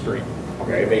downstream.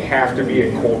 Okay, they have to be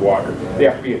in cold water. They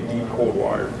have to be in deep cold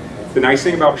water. The nice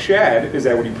thing about shad is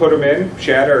that when you put them in,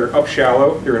 shad are up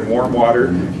shallow, they're in warm water,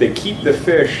 they keep the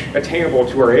fish attainable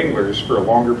to our anglers for a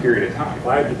longer period of time.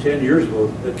 5 to 10 years ago,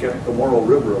 they kept the Morrow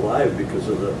River alive because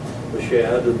of the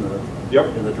shad and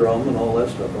the drum and all that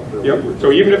stuff up there. Yep.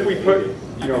 So even if we put,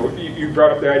 you know, you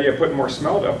brought up the idea of putting more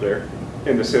smelt up there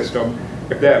in the system,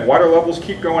 if that water levels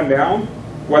keep going down,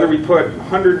 whether we put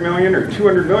 100 million or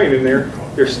 200 million in there,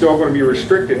 they're still going to be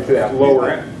restricted to that lower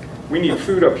end. We need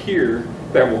food up here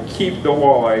that will keep the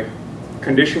walleye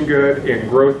condition good and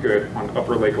growth good on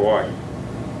upper Lake Oahe.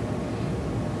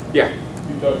 Yeah.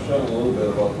 You touched on a little bit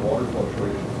about the water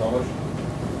fluctuations.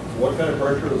 What kind of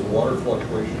pressure does water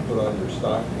fluctuation put on your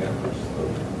stocking efforts, the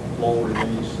flow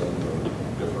release and the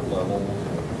different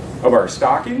levels? Of our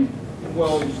stocking?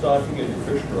 Well, your stocking and your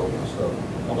fish growth and stuff.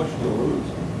 How much do you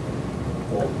lose?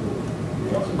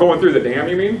 Going through the dam,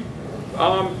 you mean?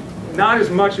 Not as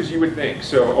much as you would think.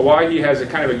 So Oahe has a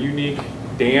kind of a unique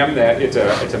dam that it's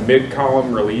a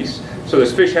mid-column release. So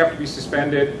those fish have to be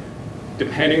suspended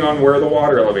depending on where the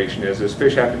water elevation is. Those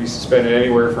fish have to be suspended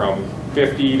anywhere from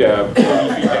 50 to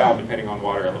 40 feet down depending on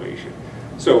water elevation.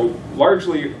 So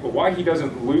largely Oahe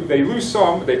doesn't lose, they lose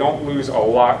some, but they don't lose a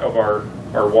lot of our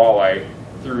walleye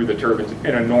through the turbines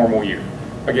in a normal year.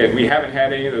 Again, we haven't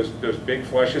had any of those big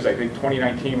flushes. I think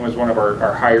 2019 was one of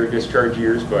our higher discharge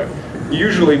years, but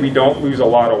usually we don't lose a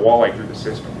lot of walleye through the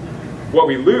system. What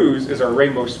we lose is our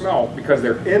rainbow smelt because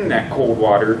they're in that cold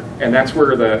water, and that's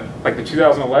where the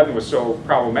 2011 was so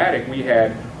problematic. We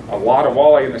had a lot of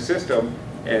walleye in the system,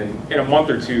 and in a month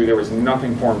or two there was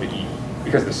nothing for them to eat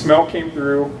because the smelt came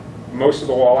through, most of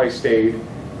the walleye stayed,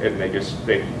 and they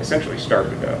essentially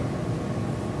starved to death.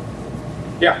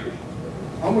 Yeah.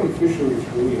 How many fisheries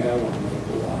do we have on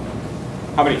Lake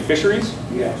Oahe? How many fisheries?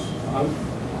 Yes.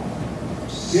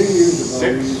 10 years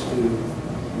ago, we used to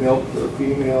milk the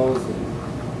females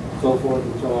and so forth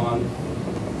and so on.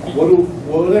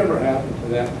 Whatever happened to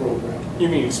that program? You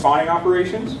mean spawning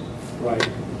operations? Right.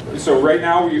 So right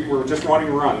now we're just wanting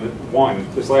to run one.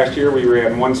 This last year we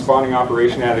ran one spawning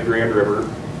operation out of the Grand River.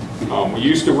 We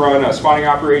used to run a spawning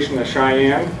operation in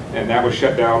Cheyenne, and that was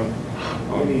shut down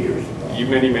many years ago.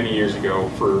 Many years ago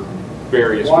for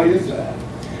various Why reasons. is that?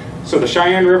 So the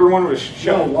Cheyenne River one was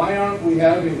shut. No, why aren't we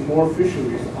having more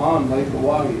fisheries on Lake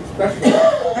Oahe, especially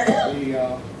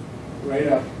the right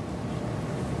up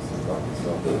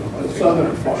the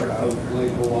southern part of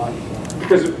Lake Oahe?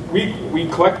 Because we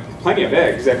collect plenty of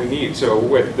eggs that we need. So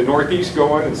with the northeast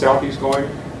going and southeast going,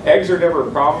 Eggs are never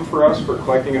a problem for us for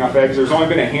collecting enough eggs. There's only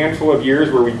been a handful of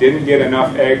years where we didn't get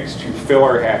enough eggs to fill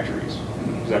our hatcheries.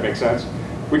 Does that make sense?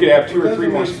 We could have 2 or 3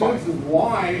 more spawns. Is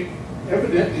why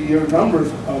evidently your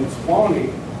numbers on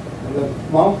spawning and the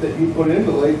amount that you put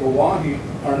into Lake Oahe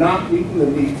are not meeting the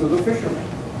needs of the fishermen.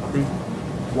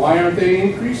 Why aren't they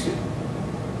increasing?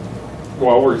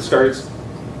 Well, we're started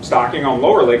stocking on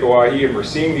lower Lake Oahe and we're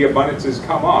seeing the abundances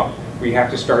come up. We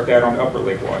have to start that on upper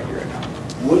Lake Oahe right now.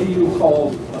 What do you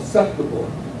call acceptable?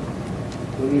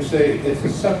 When you say it's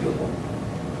acceptable?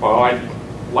 Well, I'd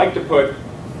like to put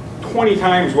 20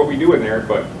 times what we do in there,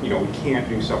 but we can't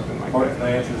do something like Mark, that. can I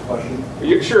answer this question?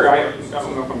 Yeah, sure, I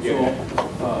don't know if I'm getting it.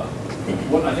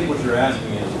 I think what you're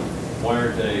asking is, why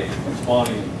aren't they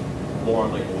spawning more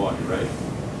on Lake Oahe, right?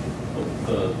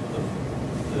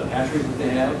 The hatcheries that they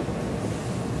have,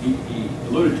 he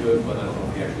alluded to it, but I don't know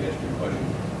if he actually answered your question.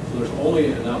 So there's only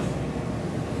enough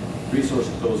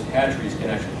resources those hatcheries can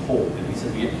actually hold. And he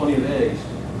said we get plenty of eggs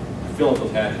to fill up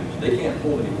those hatcheries. They can't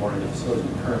hold any more in the facilities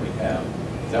we currently have.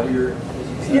 Is that what you're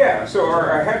saying? Yeah, so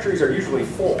our hatcheries are usually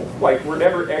full. Like, we're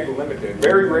never egg limited.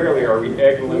 Very rarely are we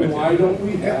egg limited. Why don't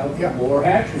we have more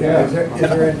hatcheries? Yeah,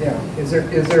 is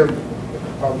there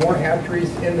more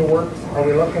hatcheries in the works? Are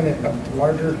we looking at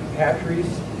larger hatcheries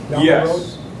down the road?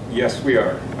 Yes, we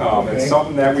are. It's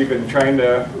something that we've been trying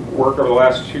to work over the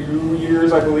last 2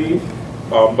 years, I believe.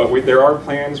 But there are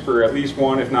plans for at least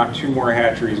 1, if not 2 more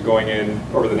hatcheries going in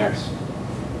over the next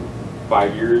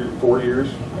 5 years, 4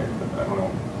 years. I don't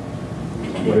know.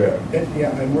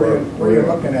 Yeah, and where are you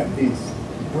looking at these?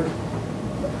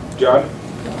 John?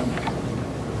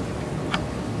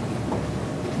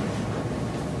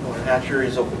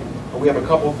 Hatcheries, we have a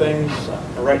couple things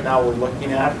right now we're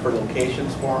looking at for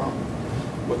locations for them.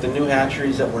 With the new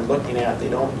hatcheries that we're looking at, they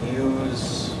don't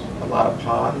use a lot of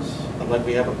ponds, unlike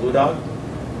we have a blue dog.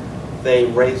 They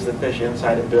raise the fish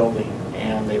inside a building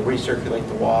and they recirculate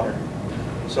the water.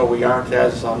 So we aren't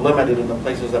as limited in the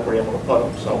places that we're able to put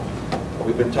them. So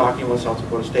we've been talking with South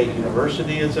Dakota State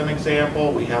University as an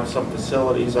example. We have some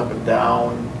facilities up and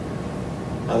down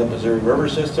the Missouri River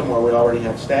system where we already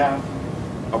have staff.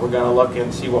 We're going to look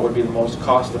and see what would be the most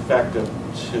cost effective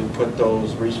to put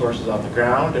those resources on the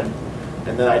ground. And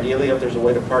then ideally, if there's a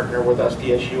way to partner with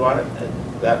SDSU on it,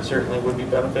 that certainly would be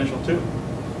beneficial too.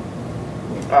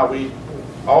 We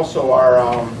also are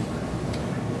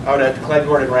out at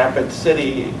Cleghorn and Rapid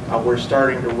City. We're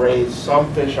starting to raise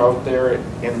some fish out there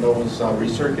in those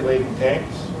recirculating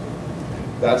tanks.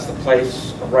 That's the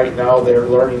place right now they're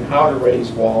learning how to raise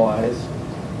walleyes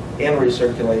in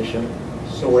recirculation.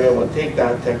 So we're able to take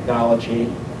that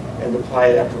technology and apply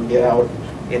it after we get out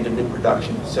into new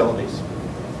production facilities.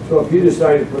 So if you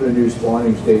decide to put a new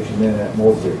spawning station in at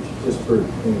Mobridge, just for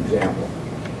an example,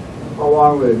 how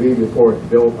long would it be before it's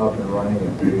built up and running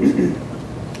and producing?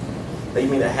 You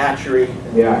mean a hatchery?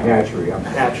 Yeah, hatchery.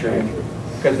 Hatchery.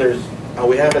 Because there's,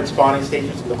 we have had spawning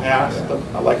stations in the past,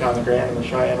 like on the Grand and the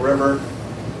Cheyenne River.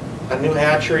 A new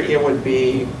hatchery, it would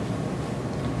be,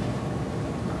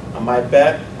 my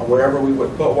bet, wherever we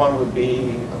would put one would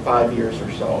be 5 years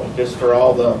or so, just for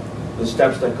all the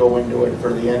steps that go into it,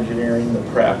 for the engineering, the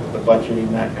prep, the budgeting,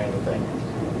 that kind of thing.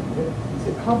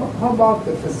 How about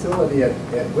the facility at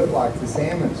Whitlock, the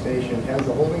salmon station, has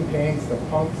the holding tanks, the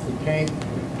pumps, the tank?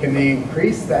 Can they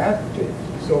increase that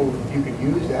so you could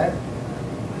use that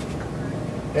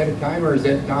at a time, or is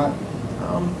it not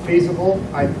feasible?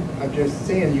 I'm just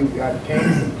saying you've got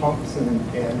tanks and pumps and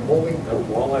holding. Have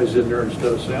walleyes in there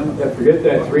instead of salmon? Yeah, forget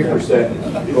that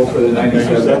 3%, go for the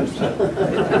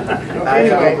 97%.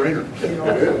 Anyway,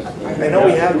 I know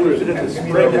we have used it in the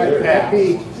spring in the that'd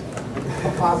be past.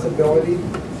 a possibility.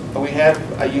 We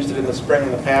I used it in the spring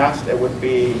in the past. It would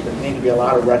be, there'd need to be a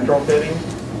lot of retrofitting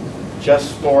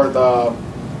just for the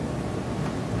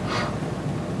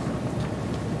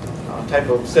type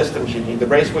of systems you need. The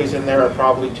raceways in there are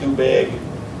probably too big.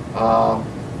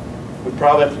 We'd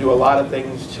probably have to do a lot of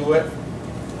things to it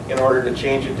in order to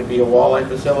change it to be a walleye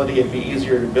facility. It'd be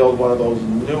easier to build one of those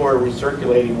newer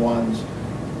recirculating ones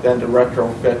than to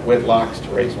retrofit Whitlocks to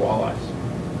raise walleyes.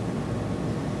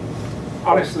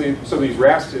 Honestly, so these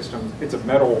RAS systems, it's a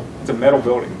metal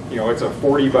building. It's a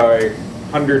 40 by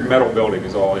 100 metal building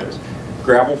is all it is.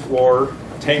 Gravel floor,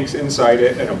 tanks inside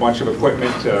it, and a bunch of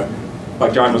equipment to,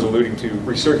 like John was alluding to,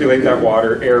 recirculate that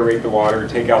water, aerate the water,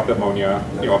 take out the ammonia,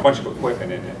 a bunch of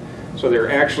equipment in it. So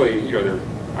they're actually, they're,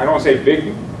 I don't want to say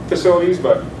big facilities,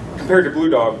 but compared to Blue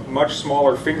Dog, much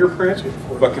smaller fingerprint,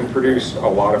 but can produce a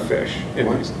lot of fish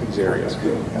in these areas.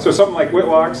 So something like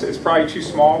Whitlock's is probably too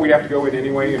small. We'd have to go in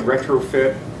anyway and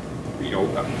retrofit,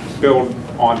 build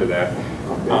onto that.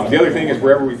 The other thing is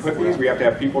wherever we put these, we have to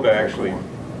have people to actually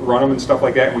run them and stuff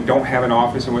like that. And we don't have an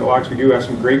office in Whitlocks. We do have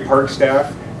some great park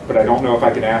staff, but I don't know if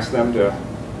I can ask them to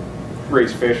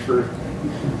raise fish for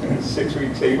 6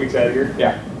 weeks, 8 weeks out of here.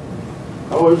 Yeah.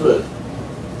 How is it?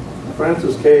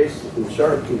 Francis Case and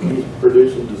Sharp can keep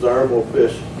producing desirable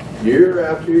fish year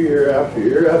after year after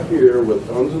year after year with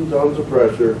tons and tons of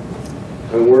pressure,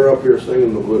 and we're up here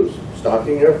singing the blues.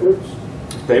 Stocking efforts?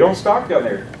 They don't stock down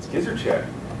there. It's gizzard shad.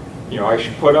 You know, I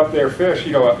should put up their fish.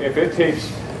 You know, if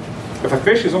a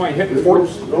fish is only hitting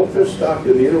no fish stocked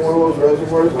in either one of those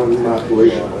reservoirs, I'm not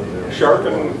believing. Sharp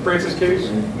and Francis Case?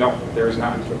 No, there is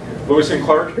not. Lewis and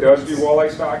Clark does do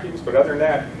walleye stockings, but other than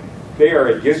that, they are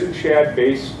a gizzard shad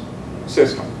based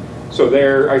system. So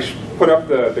I put up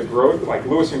the growth, like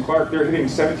Lewis and Clark, they're hitting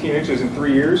 17 inches in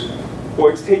 3 years. Well,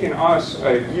 it's taken us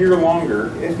a year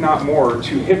longer, if not more,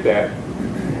 to hit that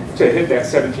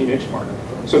 17-inch mark.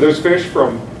 So those fish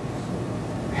from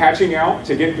hatching out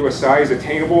to get to a size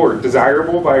attainable or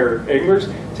desirable by our anglers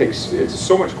it's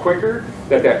so much quicker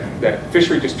that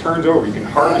fishery just turns over. You can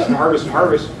harvest and harvest and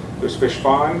harvest. Those fish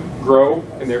spawn, grow,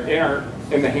 and they're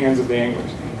in the hands of the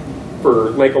anglers. For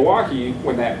Lake Oahe,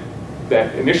 when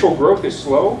that initial growth is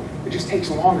slow, it just takes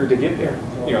longer to get there.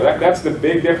 You know, that's the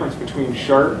big difference between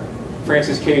Sharp,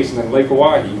 Francis Case, and then Lake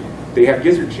Oahe. They have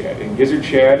gizzard shad, and gizzard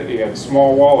shad and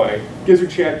small walleye.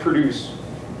 Gizzard shad produce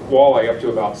walleye up to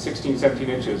about 16, 17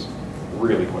 inches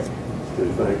really quick.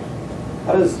 Good, thanks.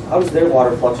 How does their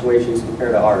water fluctuations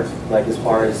compare to ours? Like as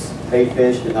far as bait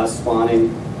fish and us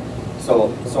spawning?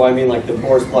 So I mean, like the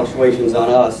force fluctuations on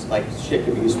us, like shit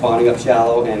could be spawning up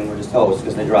shallow and we're just toast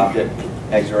because they dropped it.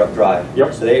 Eggs are up dry.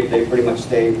 Yep. So they pretty much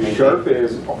stay. Sharp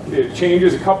it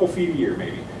changes a couple feet a year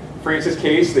maybe. Francis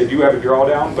Case, they do have a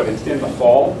drawdown, but it's in the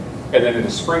fall, and then in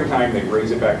the springtime they raise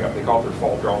it back up. They call it their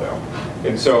fall drawdown.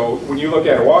 And so when you look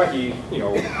at Oahe, you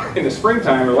know, in the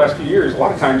springtime or the last few years, a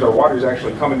lot of times our water is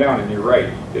actually coming down, and you're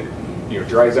right, it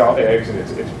dries out eggs, and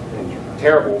it's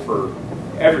terrible for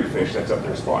every fish that's up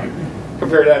there spawning.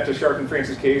 Compare that to Sharp and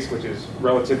Francis Case, which is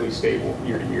relatively stable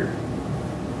year to year.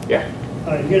 Yeah.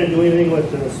 Are you going to do anything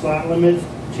with the slot limits,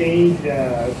 change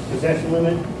possession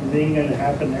limit? Is anything going to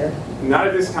happen there? Not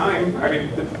at this time. I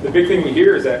mean, the big thing we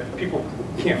hear is that people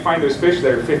can't find those fish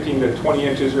that are 15 to 20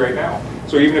 inches right now.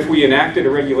 So even if we enacted a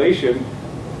regulation,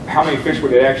 how many fish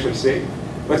would it actually save?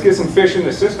 Let's get some fish in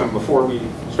the system before we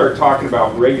start talking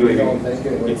about regulating. I don't think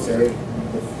it would save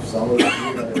some of the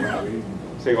few that are not eaten.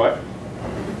 Say what?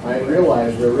 I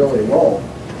realize they're really low,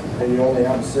 and you only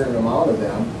have a certain amount of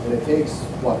them, and it takes,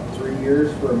 what, 3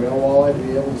 years for a male walleye to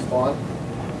be able to spawn?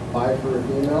 5 for a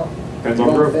female? Depends you on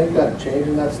don't growth. think that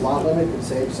changing that slot limit could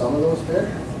save some of those fish?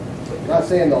 I'm not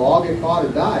saying they'll all get caught or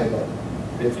die, but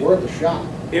it's worth a shot.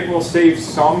 It will save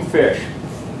some fish,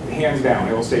 hands down.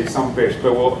 It will save some fish,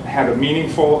 but will have a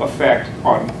meaningful effect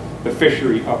on the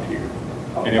fishery up here.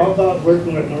 How about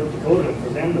working with North Dakota for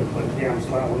them to put damn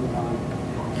slot limit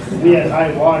on? We had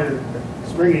high water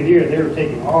spring of the year, they were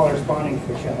taking all our spawning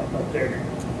fish out up there.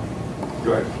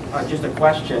 Go ahead. Just a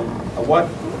question. What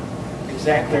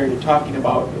exactly are you talking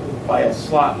about by a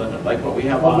slot limit, like what we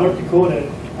have Well, on? North Dakota,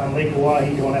 on Lake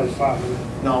Oahe, don't have a slot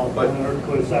limit. No, but on the North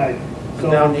Dakota side.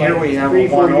 But down here we have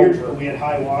 3-4 years over. ago, we had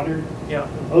high water. Yeah.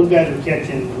 Those guys were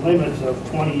catching limits of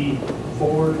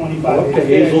 24, 25 Go up to fish.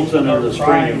 Hazelton in the spring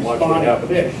Prime and watch what spawning happens.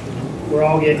 fish. We're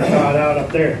all getting caught out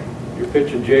up there. You're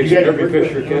pitching You Jason, guys every work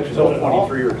fish with you're catching is Minnesota about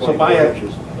 23 or So 24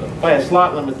 inches. by a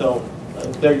slot limit though,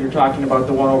 there you're talking about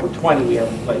the one over 20 we have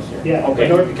in place here. Yeah, Okay. but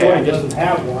North Okay, Dakota I just, doesn't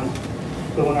have one.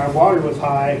 So when our water was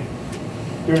high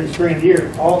during the spring of the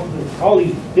year, all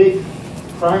these big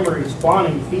primary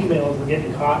spawning females were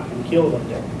getting caught and killed up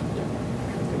there.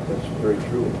 That's very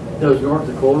true. Does North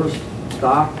Dakota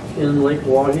stock in Lake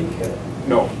Oahe?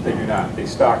 No, they do not. They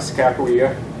stock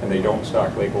Skakawea, and they don't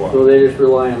stock Lake Oahe. So they just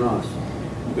rely on us?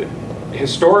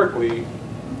 Historically,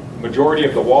 majority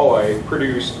of the walleye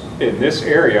produced in this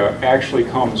area actually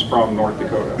comes from North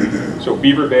Dakota. So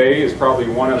Beaver Bay is probably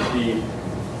one of the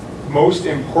most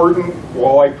important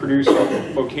walleye producing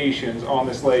locations on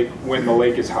this lake when the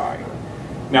lake is high.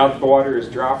 Now that the water is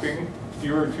dropping,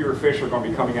 fewer and fewer fish are going to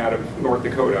be coming out of North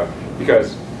Dakota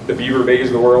because the Beaver Bays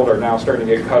of the world are now starting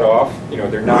to get cut off. You know,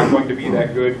 they're not going to be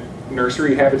that good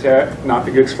nursery habitat, not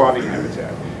the good spawning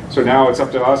habitat. So now it's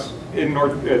up to us in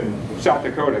South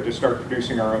Dakota to start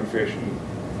producing our own fish in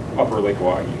upper Lake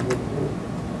Oahe.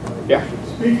 Yeah.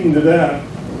 Speaking to that,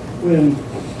 when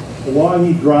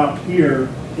Oahe dropped here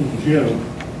in June,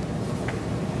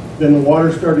 then the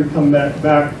water started coming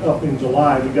back up in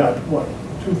July. We got, what,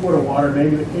 2 foot of water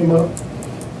maybe that came up.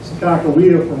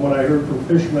 Sakakawea, from what I heard from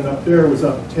fishermen up there, was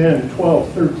up 10,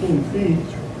 12, 13 feet.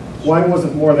 Why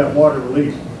wasn't more of that water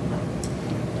released?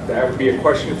 That would be a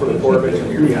question for the Corps of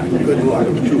Engineers. Good luck.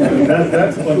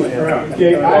 That's what we're at.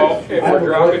 Okay, Well, if we're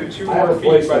dropping 2 more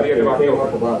feet by the end of October.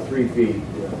 About 3 feet.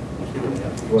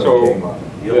 So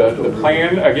the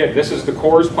plan, again, this is the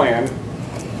Corps' plan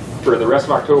for the rest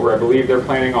of October. I believe they're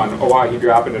planning on Oahe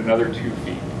dropping another 2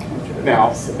 feet.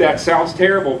 Now, that sounds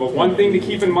terrible, but one thing to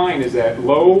keep in mind is that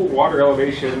low water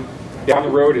elevation down the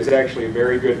road is actually a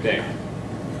very good thing.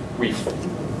 We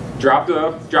drop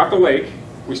the lake,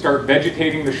 we start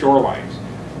vegetating the shorelines.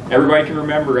 Everybody can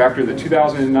remember after the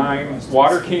 2009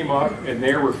 water came up and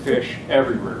there were fish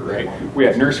everywhere, right? We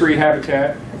had nursery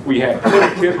habitat, we had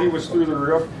productivity was through the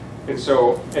roof, and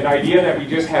so an idea that we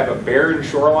just have a barren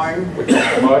shoreline with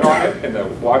mud on it and the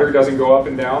water doesn't go up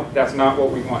and down, that's not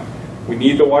what we want. We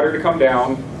need the water to come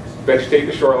down, vegetate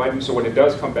the shoreline, so when it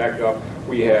does come back up,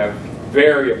 we have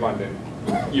very abundant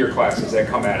year classes that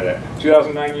come out of that.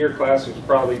 2009 year class was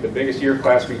probably the biggest year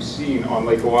class we've seen on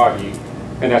Lake Oahe,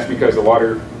 and that's because the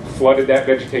water flooded that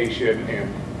vegetation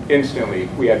and instantly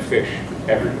we had fish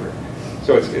everywhere.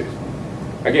 So it's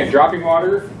again, dropping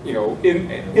water, you know,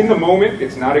 in the moment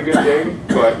it's not a good thing,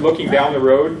 but looking down the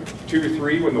road 2 to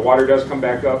 3 when the water does come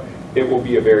back up, it will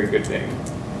be a very good thing.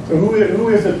 So who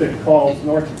is it that calls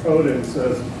North Dakota and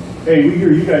says, hey, we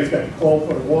hear you guys got 12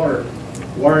 foot of water.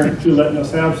 Why aren't you letting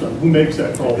us have some? Who makes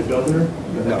that call? The governor?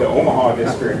 The Omaha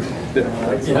district. The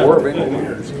Corps of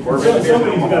Engineers.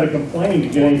 Somebody's got to complain to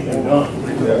get anything done.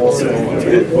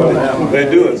 They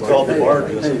do, it's called the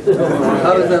barges.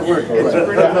 How does that work? It's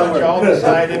pretty much all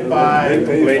decided by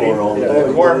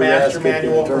the Corps Master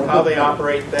Manual for how they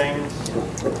operate things.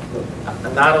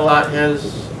 Not a lot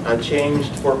has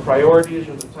changed for priorities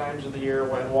or the times of the year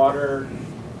when water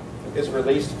is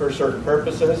released for certain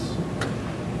purposes.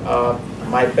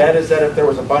 My bet is that if there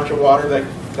was a bunch of water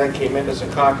that came into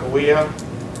Sakakawea,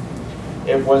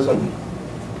 it was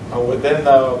within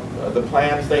the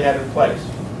plans they had in place.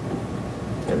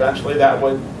 Eventually that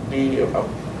would be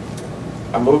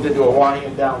moved into Oahe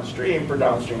and downstream for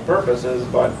downstream purposes,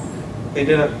 but they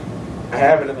didn't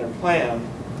have it in their plan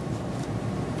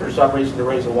for some reason to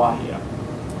raise Oahe up.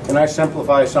 Can I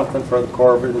simplify something for the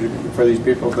Corps of Engineers, for these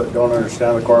people that don't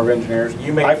understand the Corps of Engineers?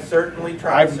 You may certainly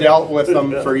try. I've dealt with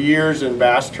them for years in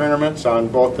bass tournaments on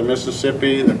both the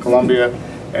Mississippi, the Columbia,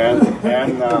 and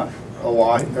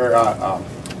Oahe,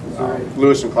 or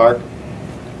Lewis and Clark.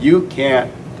 You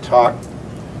can't talk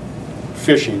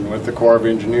fishing with the Corps of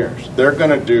Engineers. They're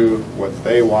going to do what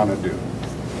they want to do.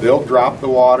 They'll drop the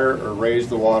water or raise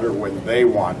the water when they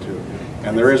want to.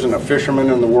 And there isn't a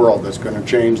fisherman in the world that's going to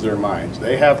change their minds.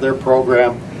 They have their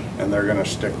program, and they're going to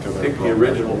stick to their program. The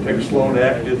original Pig Sloan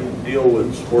Act didn't deal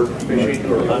with sport fishing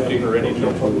or hunting or anything.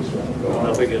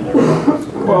 Nothing in there.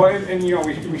 Well, and you know,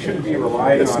 we shouldn't be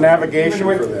relying on... It's navigation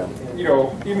for them. You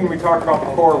know, even when we talk about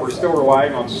the Corps, we're still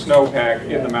relying on snowpack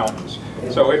in the mountains.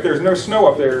 So if there's no snow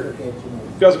up there,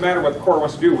 it doesn't matter what the Corps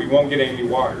wants to do, we won't get any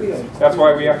water. That's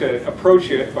why we have to approach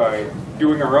it by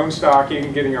doing our own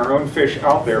stocking, getting our own fish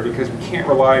out there, because we can't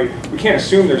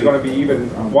assume there's going to be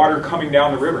even water coming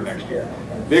down the river next year.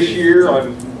 This year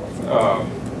on,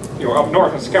 you know, up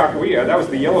north in Sakakawea, that was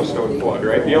the Yellowstone flood,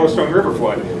 right? The Yellowstone River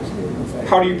flood.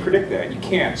 How do you predict that? You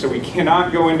can't. So we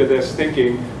cannot go into this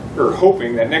thinking or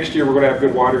hoping that next year we're going to have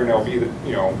good water and it'll be the,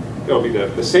 you know, it'll be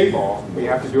the save all. We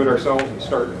have to do it ourselves and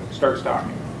start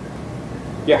stocking.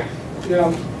 Yeah.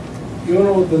 Yeah. You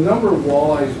know, the number of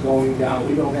walleyes going down,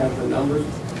 we don't have the numbers.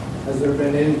 Has there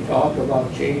been any talk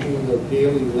about changing the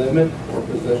daily limit or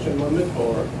possession limit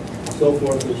or so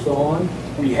forth and so on?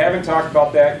 We haven't talked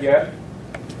about that yet.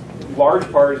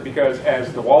 Large part is because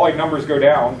as the walleye numbers go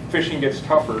down, fishing gets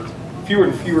tougher. Fewer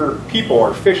and fewer people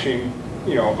are fishing,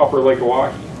 you know, upper Lake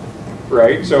Oahe,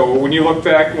 right? So when you look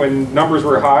back when numbers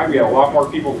were high, we had a lot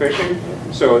more people fishing.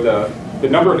 So the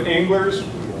number of anglers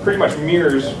pretty much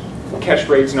mirrors catch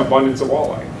rates and abundance of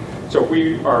walleye. So if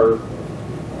we are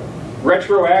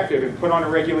retroactive and put on a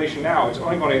regulation now, it's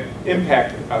only going to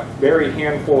impact a very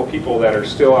handful of people that are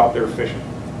still out there fishing.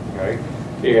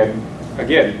 Okay, and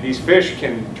again, these fish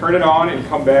can turn it on and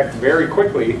come back very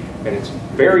quickly, and it's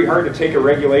very hard to take a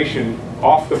regulation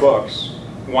off the books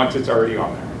once it's already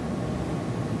on there.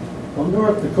 Well,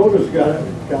 North Dakota's got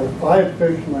a 5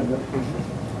 fish limit.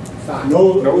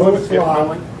 No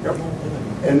slot. Yep.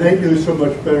 And they do so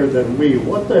much better than we.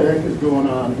 What the heck is going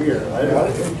on here?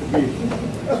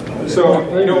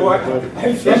 So, you know what?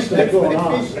 I fished going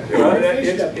on. I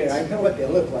fished up there. I know what they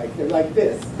look like. They're like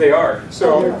this. They are.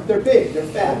 So they're big. They're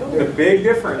fat. The big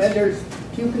difference. And there's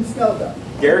puke and smell up.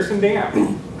 Garrison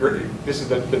Dam. This is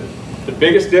the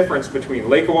biggest difference between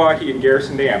Lake Oahe and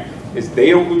Garrison Dam is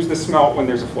they don't lose the smelt when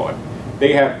there's a flood.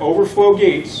 They have overflow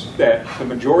gates that the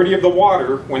majority of the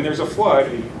water, when there's a flood,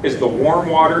 is the warm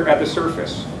water at the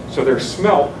surface. So their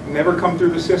smelt never come through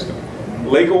the system.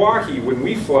 Lake Oahe, when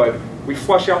we flood, we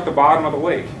flush out the bottom of the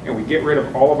lake and we get rid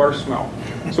of all of our smelt.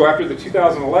 So after the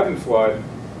 2011 flood,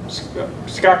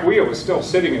 Skakawea was still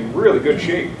sitting in really good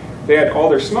shape. They had all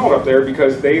their smelt up there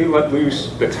because they let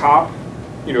loose the top,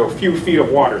 few feet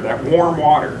of water, that warm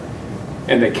water,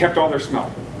 and they kept all their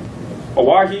smelt.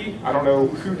 Oahe, I don't know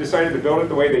who decided to build it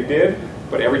the way they did,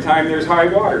 but every time there's high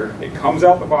water, it comes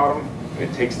out the bottom and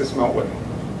it takes the smelt with it.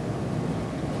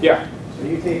 Yeah? So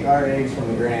you take our eggs from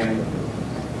the Grand,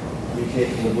 you take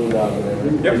from the Blue Dog, whatever,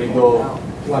 Yep. and you go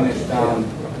plunge down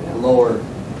lower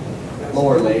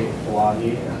lake,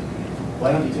 Oahe.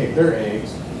 Why don't you take their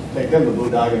eggs, take them to Blue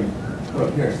Dog and put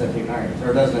up here instead of taking our eggs?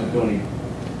 Or doesn't it do any?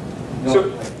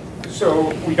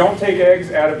 So we don't take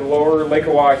eggs out of the lower Lake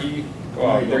Oahe.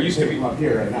 There used to be them up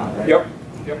here right now, right? Yep.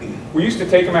 We used to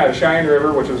take them out of Cheyenne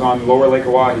River, which was on lower Lake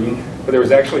Oahe, but there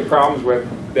was actually problems with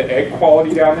the egg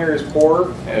quality down there is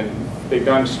poor, and they've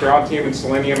done strontium and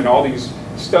selenium and all these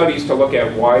studies to look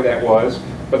at why that was.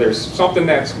 But there's something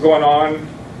that's going on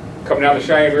coming down the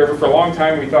Cheyenne River. For a long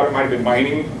time, we thought it might have been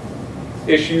mining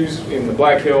issues in the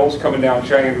Black Hills coming down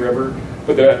Cheyenne River,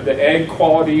 but the egg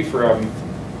quality from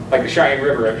like the Cheyenne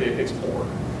River, it's poor.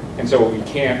 And so we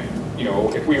can't,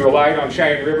 if we relied on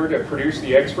Cheyenne River to produce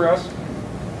the eggs for us,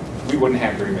 we wouldn't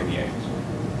have very many eggs.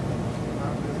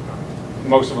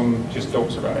 Most of them just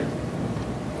don't survive.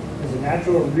 Is the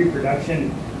natural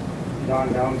reproduction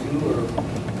gone down too, or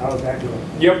how is that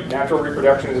doing? Yep, natural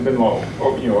reproduction has been low.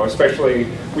 Especially,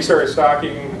 we started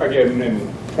stocking again in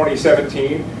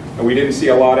 2017, and we didn't see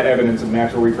a lot of evidence of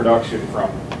natural reproduction from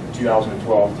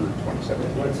 2012 through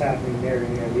 2017. What's happening there,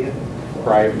 any idea?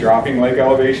 Probably dropping lake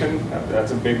elevation,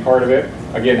 that's a big part of it.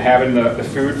 Again, having the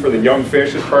food for the young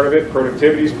fish is part of it.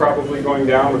 Productivity is probably going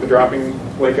down with the dropping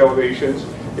lake elevations.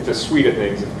 It's a suite of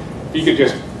things. If you could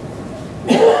just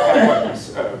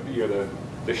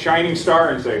the shining star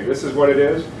and say, this is what it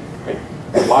is,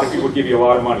 a lot of people would give you a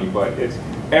lot of money, but it's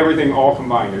everything all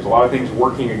combined. There's a lot of things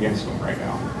working against them right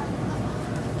now.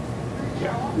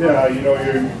 Yeah,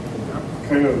 you're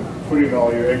kind of putting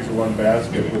all your eggs in one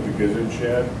basket with the gizzard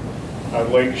shad.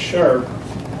 On Lake Sharp,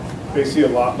 they see a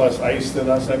lot less ice than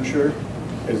us, I'm sure.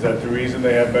 Is that the reason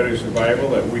they have better survival,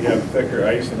 that we have thicker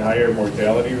ice and higher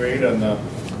mortality rate on the...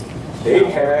 They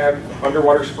have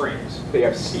underwater springs. They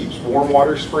have seeps, warm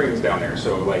water springs down there.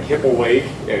 So like Hippo Lakes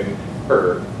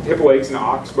and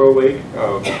Oxbow Lake,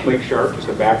 Lake Sharp, just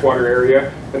a backwater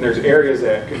area. And there's areas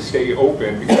that can stay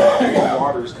open because the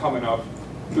water's coming up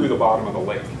through the bottom of the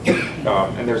lake.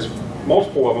 And there's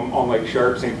multiple of them on Lake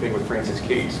Sharp, same thing with Francis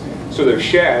Case. So they're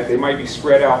shad, they might be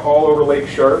spread out all over Lake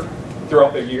Sharp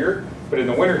throughout the year, but in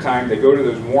the wintertime, they go to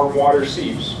those warm water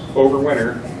seeps over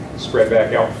winter, spread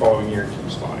back out the following year and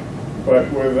keep spawning.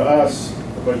 But with us,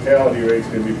 the mortality rate's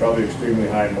going to be probably extremely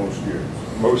high most years.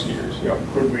 Most years, yeah.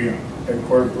 Could we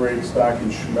incorporate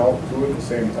stocking smelt to it at the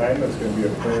same time? That's going to be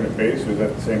a permanent base, or is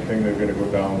that the same thing they're going to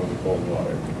go down with the cold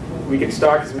water? We can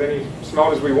stock as many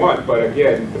smelt as we want, but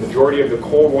again, the majority of the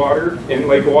cold water in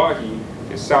Lake Oahe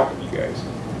is south of you guys.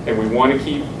 And we want to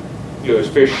keep those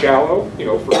fish shallow,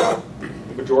 for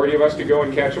the majority of us to go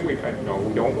and catch them. We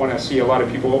don't want to see a lot of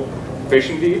people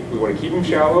fishing deep. We want to keep them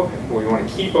shallow, and we want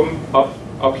to keep them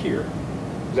up here.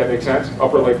 Does that make sense?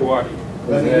 Upper Lake Oahe.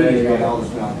 In the 80s, you had all the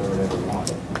smelt or whatever you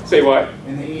wanted. Say what?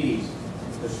 In the 80s,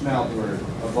 the smelt were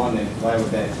abundant. Why would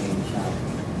that change now?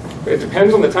 It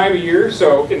depends on the time of year.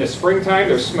 So in the springtime,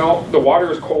 the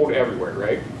water is cold everywhere,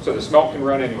 right? So the smelt can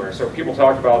run anywhere. So people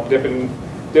talk about dipping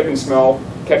smelt,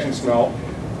 catching smelt.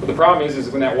 But the problem is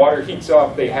when that water heats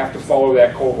up, they have to follow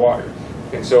that cold water.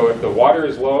 And so if the water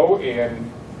is low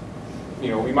and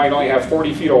we might only have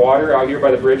 40 feet of water out here by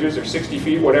the bridges, or 60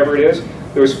 feet, whatever it is,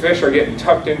 those fish are getting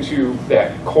tucked into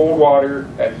that cold water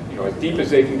as deep as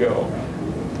they can go.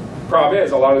 Problem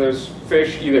is, a lot of those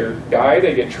fish either die,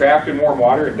 they get trapped in warm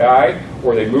water and die,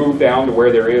 or they move down to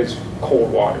where there is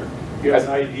cold water. You have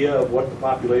an idea of what the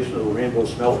population of the rainbow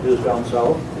smelt is down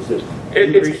south? Is it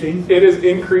increasing? It is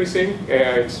increasing.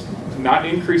 It's not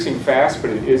increasing fast,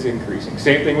 but it is increasing.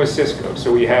 Same thing with Cisco.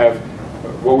 So we have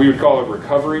what we would call a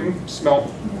recovering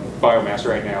smelt biomass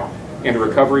right now, and a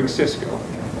recovering Cisco.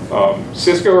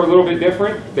 Cisco are a little bit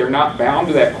different. They're not bound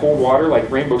to that cold water like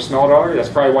rainbow smelt are. That's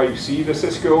probably why you see the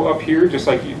Cisco up here, just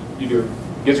like you do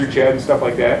gizzard shad and stuff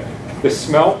like that. The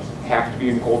smelt have to be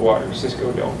in cold water.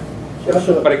 Cisco don't.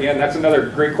 But again, that's another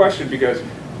great question, because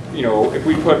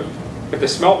if the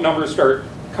smelt numbers start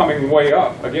coming way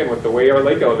up, again, with the way our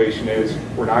lake elevation is,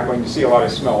 we're not going to see a lot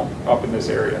of smelt up in this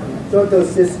area. So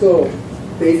does Cisco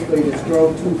basically just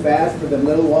grow too fast for the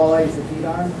little walleyes to feed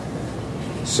on?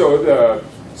 So the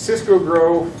Cisco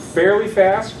grow fairly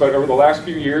fast, but over the last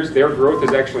few years, their growth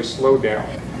has actually slowed down.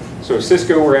 So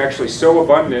Cisco were actually so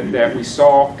abundant that we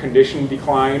saw condition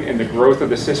decline, and the growth of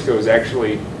the Cisco is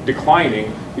actually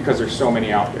declining because there's so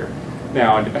many out there.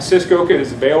 Now, a Cisco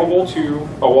is available to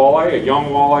a walleye, a young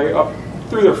walleye, up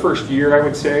through their first year, I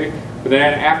would say. But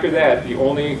then after that, the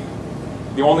only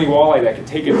walleye that can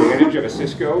take advantage of a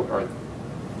Cisco are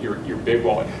your big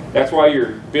walleye. That's why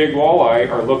your big walleye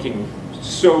are looking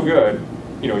so good.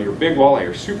 You know, your big walleye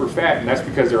are super fat, and that's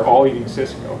because they're all eating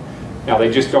Cisco. Now,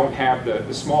 they just don't have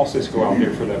the small Cisco out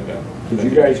there for them to... Did you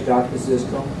guys stock the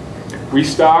Cisco? We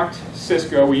stocked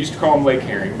Cisco. We used to call them lake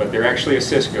herring, but they're actually a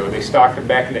Cisco. They stocked them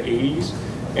back in the 80s,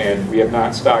 and we have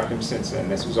not stocked them since then.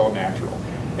 This was all natural.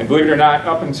 And believe it or not,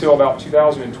 up until about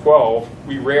 2012,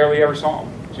 we rarely ever saw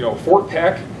them. You know, Fort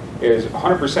Peck is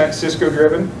 100% Cisco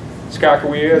driven.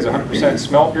 Skakawea is 100%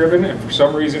 smelt driven, and for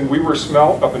some reason we were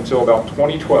smelt up until about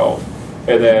 2012.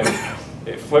 And then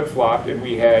it flip-flopped, and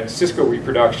we had Cisco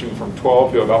reproduction from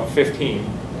 12 to about 15,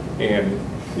 and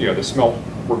you know, the smelt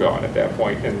were gone at that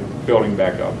point and building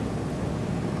back up.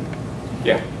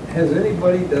 Yeah. Has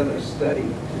anybody done a study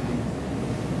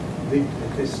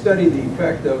to study the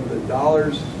effect of the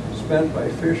dollars spent by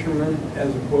fishermen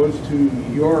as opposed to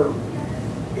your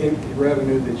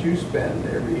revenue that you spend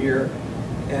every year,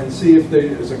 and see if there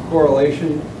is a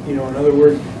correlation? You know, in other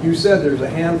words, you said there's a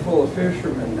handful of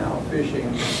fishermen now fishing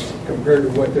compared to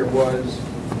what there was.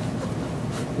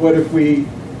 What if we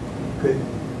could,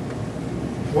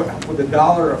 what would the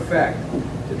dollar effect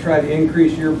to try to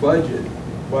increase your budget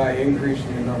by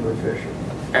increasing the number of fishermen?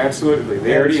 Absolutely.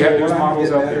 They already have those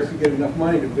models out there. If you get enough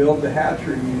money to build the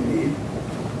hatchery you need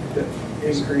to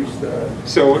increase the...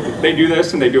 So they do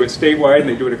this, and they do it statewide, and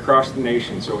they do it across the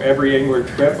nation. So every angler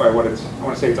trip, I want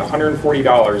to say it's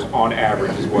 $140 on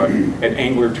average is what an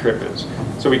angler trip is.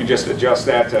 So we can just adjust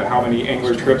that to how many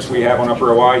angler trips we have on Upper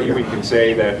Oahe. We can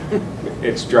say that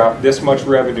it's dropped this much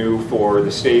revenue for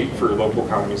the state, for local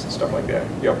economies and stuff like that.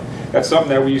 Yep. That's something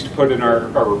that we used to put in our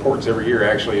reports every year,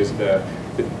 actually, is the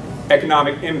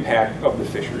economic impact of the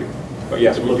fishery. But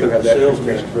yes, we do have that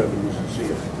information. Revenues and see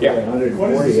it. Yeah. What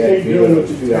is the state doing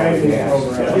with the tagging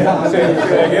program? Yeah.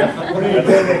 Say again? What are you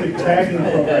doing with the tagging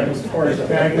program as far as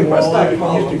tagging walleye?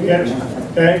 You used to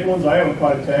catch tagged ones. I haven't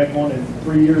caught a tagged one in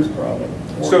 3 years probably.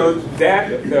 So that,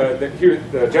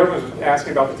 the gentleman was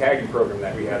asking about the tagging program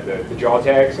that we had, the jaw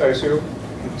tags, I assume.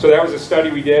 So that was a study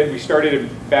we did. We started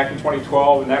it back in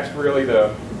 2012, and that's really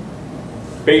the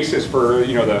basis for,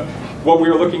 you know, what we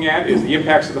were looking at is the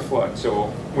impacts of the flood. So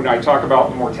when I talk about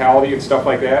the mortality and stuff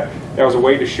like that, that was a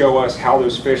way to show us how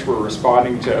those fish were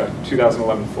responding to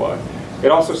 2011 flood. It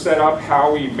also set up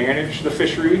how we manage the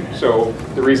fishery. So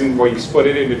the reason we split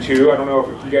it into two, I don't know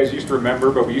if you guys used to remember,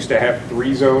 but we used to have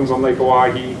 3 zones on Lake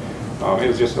Oahe. It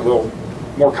was just a little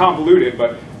more convoluted,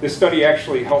 but this study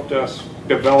actually helped us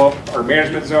develop our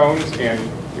management zones and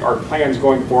our plans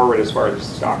going forward as far as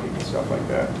stocking and stuff like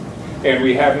that. And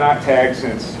we have not tagged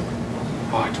since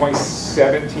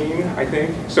 2017, I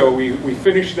think. So we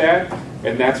finished that,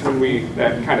 and that's when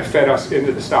that kind of fed us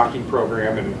into the stocking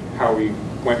program and how we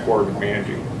went forward with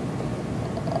managing.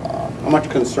 How much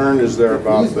concern is there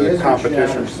about the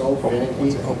competition? Are so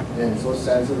finicky and so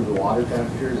sensitive to water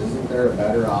temperatures. Isn't there a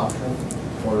better option,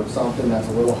 or something that's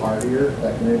a little hardier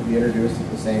that can be introduced at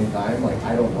the same time? Like,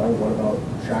 I don't know, what about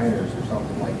shiners or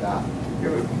something like that?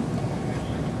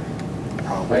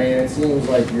 I mean, it seems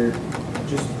like you're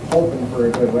just hoping for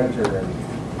a good winter, and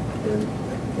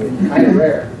it's kind of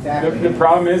rare. The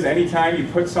problem is, anytime you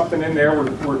put something in there,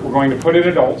 we're going to put in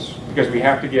adults, because we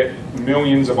have to get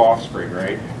millions of offspring,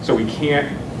 right? So we can't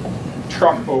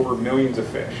truck over millions of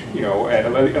fish, you know,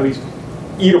 at least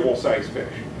eatable size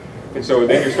fish. And so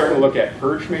then you're starting to look at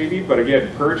perch maybe, but again,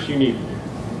 perch, you need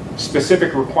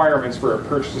specific requirements for a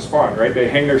perch to spawn, right? They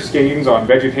hang their skeins on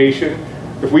vegetation.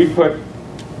 If we put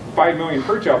 5 million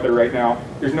perch out there right now,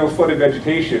 there's no flooded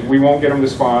vegetation. We won't get them to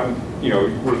spawn. You know,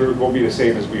 we'll be the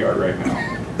same as we are right now.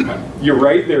 You're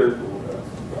right,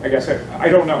 I guess, I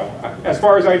don't know. As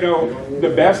far as I know, the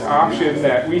best option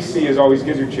that we see is always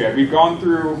gizzard shad. We've gone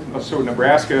through, so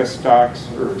Nebraska stocked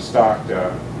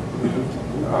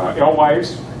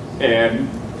alewives, and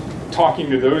talking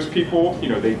to those people, you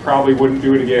know, they probably wouldn't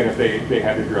do it again if they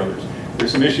had their druthers.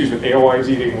 There's some issues with alewives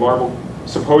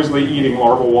supposedly eating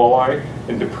larval walleye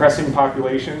and depressing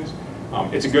populations.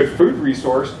 It's a good food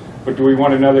resource, but do we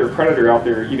want another predator out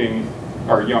there eating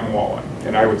our young walleye?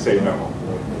 And I would say no.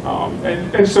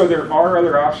 And so there are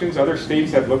other options. Other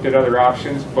states have looked at other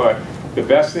options, but the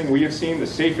best thing we have seen, the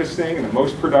safest thing, and the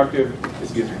most productive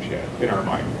is gizzard shad in our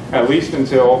mind. At least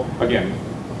until, again,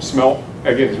 smelt,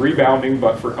 again, is rebounding,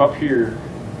 but for up here,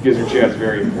 gizzard shad is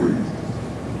very important.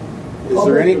 Is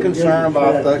there any concern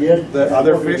about the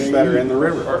other fish that are in the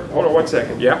river? Hold on 1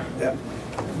 second, yeah? Yeah.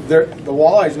 The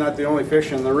walleye is not the only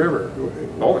fish in the river.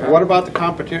 Okay. What about the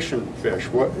competition fish?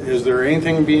 Is there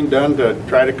anything being done to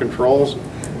try to control?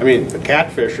 I mean, the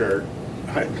catfish are.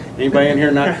 Anybody in here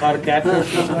not caught a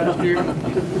catfish this last year?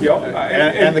 Yep.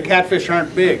 And the catfish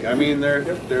aren't big. I mean,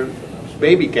 they're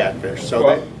baby catfish.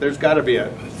 So there's got to be a.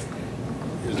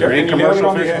 Is there any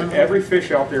commercial fishermen? Every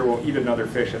fish out there will eat another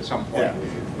fish at some point.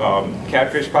 Yeah.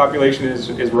 Catfish population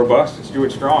is robust. It's doing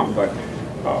strong, but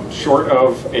short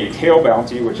of a tail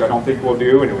bounty, which I don't think we'll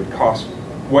do, and it would cost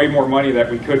way more money that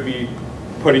we could be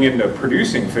putting into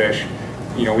producing fish.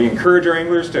 You know, we encourage our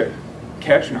anglers to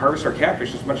catch and harvest our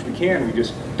catfish as much as we can. We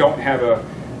just don't have a.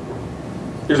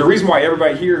 There's a reason why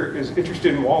everybody here is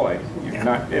interested in walleye,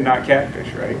 not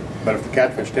catfish, right? But if the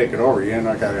catfish take it over, you're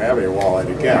not going to have any walleye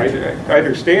to catch. I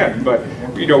understand, but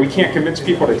you know, we can't convince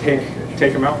people to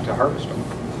take them out to harvest them.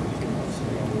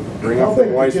 Bring up the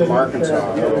boys from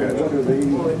Arkansas.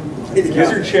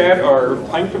 Gizzard shad are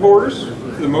planktivores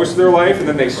the most of their life, and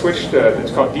then they switch to,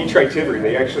 it's called detritivory.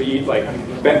 They actually eat like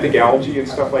benthic algae and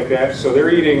stuff like that. So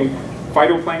they're eating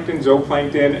phytoplankton,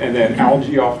 zooplankton, and then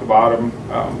algae off the bottom,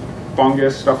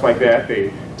 fungus, stuff like that.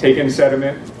 They take in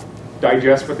sediment,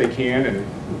 digest what they can, and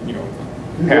you know,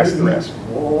 pass the rest.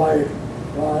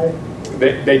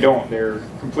 They don't. They're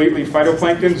completely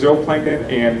phytoplankton,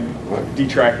 zooplankton, and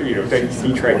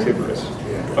detritivorous.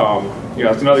 You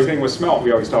know, that's another thing with smelt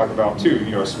we always talk about too.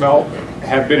 You know, smelt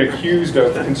have been accused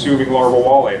of consuming larval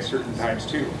walleye at certain times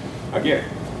too. Again,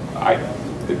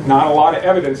 not a lot of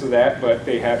evidence of that, but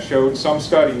they have showed some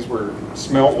studies where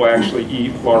smelt will actually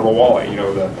eat larval walleye. You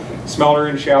know, the smelt are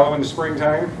in shallow in the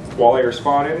springtime, walleye are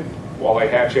spawning, walleye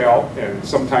hatch out, and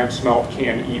sometimes smelt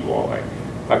can eat walleye.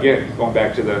 Again, going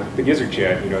back to the gizzard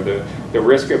shad, you know, the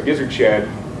risk of gizzard shad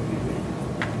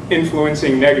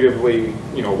influencing negatively,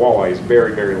 you know, walleye is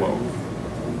very, very low.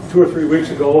 2 or 3 weeks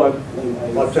ago,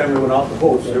 by the time we went out the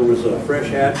boats, there was a fresh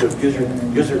hatch of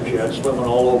gizzard shad swimming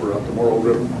all over up the Morrow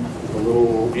River. The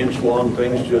little inch-long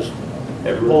things just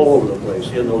all over the place,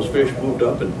 and those fish moved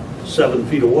up in 7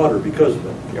 feet of water because of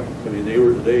it. Yep. I mean,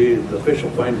 the fish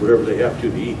will find whatever they have to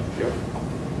eat. Yep.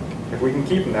 If we can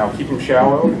keep them now, keep them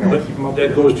shallow, and then keep them up.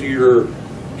 That goes to your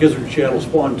gizzard shad will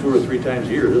spawn 2 or 3 times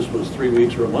a year. This was 3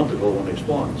 weeks or a month ago when they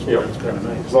spawned, so that's kind of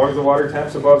nice. As long as the water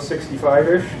temp's above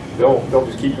 65-ish, they'll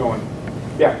just keep going.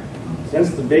 Yeah.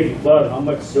 Since the big flood, how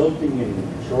much silting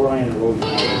and shoreline erosion?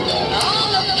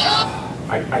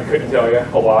 I couldn't tell you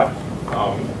a lot.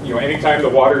 You know, anytime the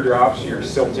water drops, you're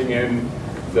silting in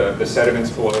the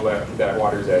sediments below that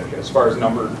water's edge. As far as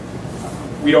number,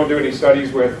 we don't do any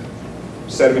studies with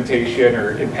sedimentation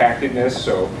or impactedness,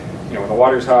 so you know, when the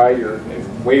water's high, your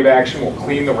wave action will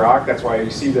clean the rock. That's why you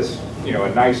see this, you know,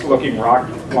 a nice looking rock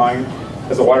line.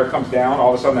 As the water comes down,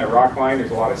 all of a sudden that rock line,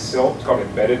 there's a lot of silt. It's called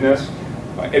embeddedness.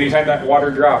 Anytime that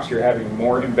water drops, you're having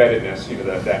more embeddedness. You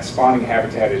know, that spawning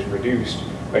habitat is reduced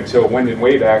until wind and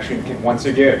wave action can once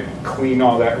again clean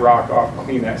all that rock off,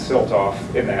 clean that silt off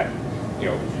in that, you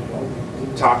know,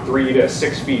 top 3 to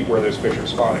 6 feet where those fish are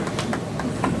spawning.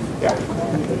 Yeah.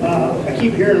 I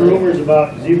keep hearing rumors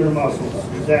about zebra mussels.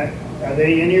 Are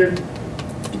they in here?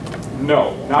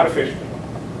 No, not officially.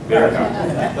 They are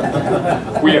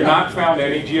not. We have not found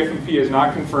any. GFP has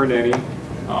not confirmed any.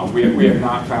 We have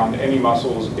not found any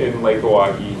mussels in Lake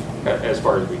Oahe as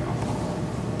far as we know.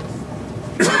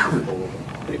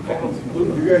 Do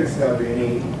you guys have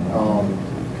any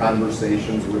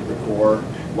conversations with the Corps?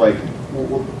 Like,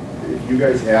 if you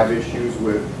guys have issues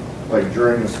with, like,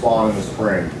 during the spawn in the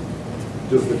spring,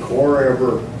 does the Corps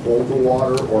ever hold the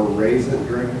water or raise it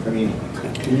during, I mean,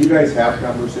 can you guys have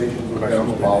conversations with them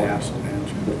about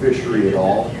the fishery at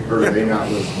all, or are they not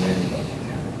listening to anybody?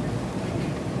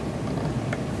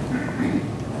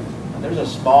 There's a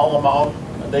small amount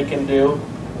that they can do,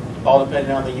 all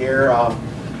depending on the year.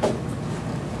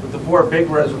 With the 4 big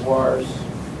reservoirs,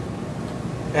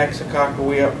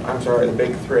 the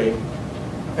big 3,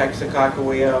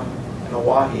 Pexacacawea and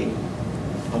Oahe.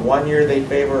 And 1 year they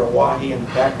favor Oahe and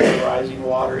back to the rising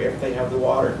water if they have the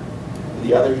water.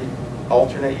 The other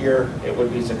alternate year, it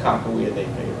would be Sakakawea they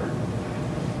favor.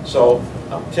 So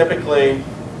typically,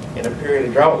 in a period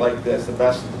of drought like this, the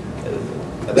best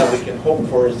that we can hope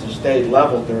for is to stay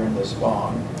level during the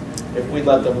spawn. If we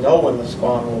let them know when the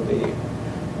spawn will be,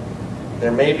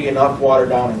 there may be enough water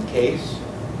down in case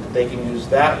that they can use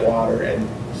that water and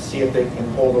see if they can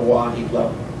hold Oahe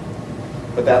level.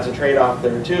 But that's a trade-off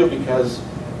there too, because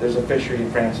there's a fishery in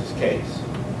Francis Case.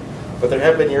 But there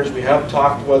have been years we have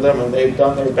talked with them and they've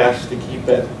done their best to keep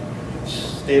it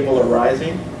stable or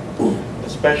rising,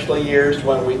 especially years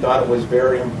when we thought it was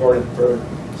very important for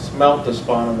smelt to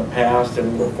spawn in the past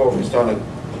and we were focused on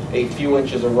a few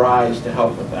inches of rise to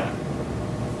help with that.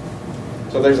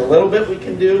 So there's a little bit we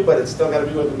can do, but it's still got to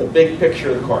be within the big picture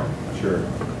of the corn. Sure.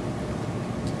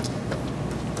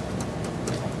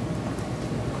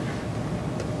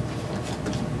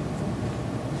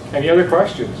 Any other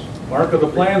questions? Mark, are the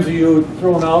plans that you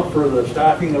thrown out for the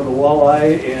stocking of the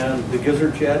walleye and the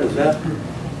gizzard shad,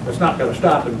 that's not going to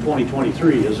stop in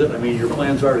 2023, is it? I mean, your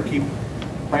plans are to keep...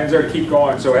 Plans are to keep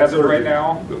going. So as of right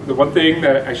now, the one thing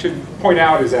that I should point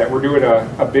out is that we're doing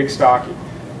a big stocking.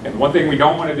 And one thing we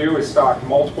don't want to do is stock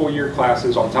multiple year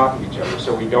classes on top of each other.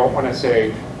 So we don't want to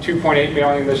say 2.8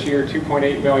 million this year,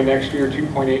 2.8 million next year,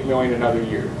 2.8 million another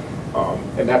year.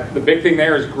 And that the big thing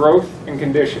there is growth and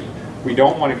condition. We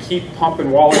don't want to keep pumping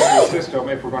walleye in the system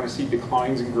if we're going to see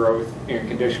declines in growth and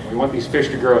condition. We want these fish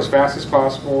to grow as fast as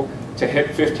possible, to hit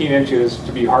 15 inches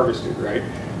to be harvested, right?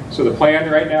 So the plan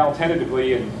right now,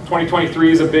 tentatively, in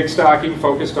 2023 is a big stocking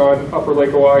focused on Upper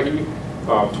Lake Oahe.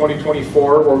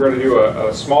 2024, we're going to do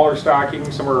a smaller stocking,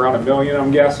 somewhere around 1 million,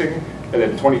 I'm guessing. And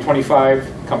then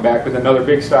 2025, come back with another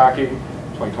big stocking.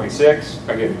 2026,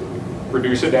 again,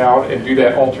 reduce it down and do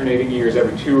that alternating years,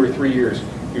 every 2 or 3 years.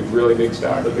 Do really big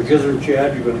stock. But the gizzard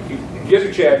shad, you're going to keep?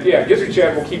 Gizzard shad, yeah, gizzard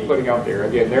shad we'll keep putting out there.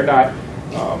 Again, they're not,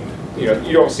 you know,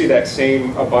 you don't see that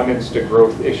same abundance to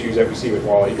growth issues that we see with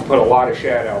walleye. You can put a lot of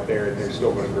shad out there and they're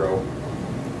still going to grow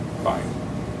fine.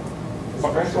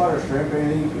 Freshwater shrimp,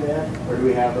 anything you can add? Or do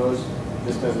we have those?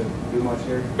 Just doesn't do much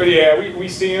here? But yeah, we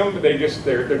see them, but they just,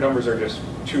 their numbers are just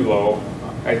too low.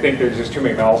 I think there's just too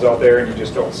many mouths out there and you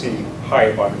just don't see high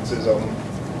abundances of them.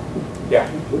 Yeah.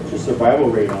 What's your survival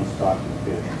rate on stocking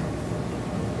fish?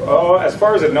 As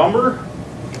far as a number,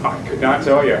 I could not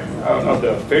tell you. Of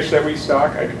the fish that we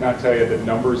stock, I could not tell you the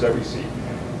numbers that we see.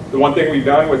 The one thing we've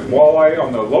done with walleye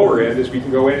on the lower end is we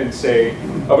can go in and say,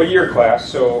 of a year class,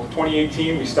 so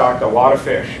 2018 we stocked a lot of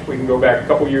fish. We can go back a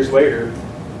couple years later,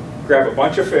 grab a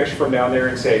bunch of fish from down there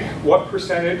and say, what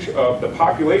percentage of the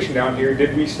population down here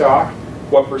did we stock?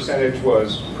 What percentage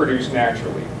was produced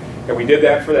naturally? And we did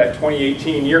that for that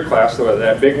 2018 year class, so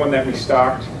that big one that we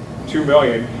stocked, 2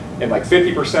 million, and like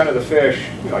 50% of the fish,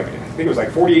 like I think it was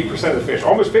like 48% of the fish,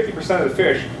 almost 50% of the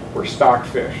fish were stocked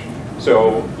fish.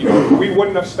 So, you know, if we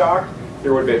wouldn't have stocked,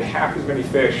 there would have been half as many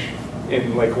fish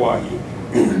in Lake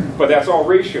Oahe. But that's all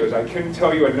ratios. I couldn't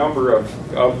tell you a number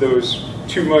of those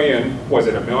 2 million. Was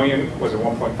it 1 million? Was it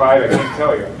 1.5? I can't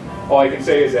tell you. All I can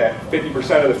say is that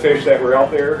 50% of the fish that were out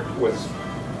there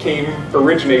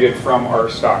originated from our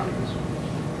stockings.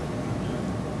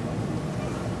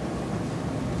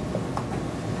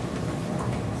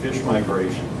 Fish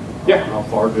migration. Yeah. How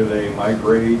far do they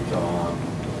migrate?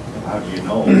 How do you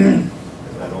know?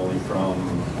 Is that only from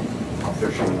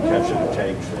fishermen catching and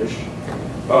tag fish?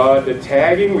 The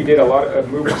tagging, we did a lot of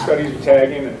movement studies with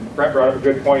tagging, and Brent brought up a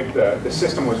good point. The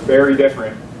system was very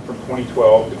different from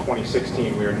 2012 to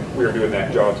 2016. We were doing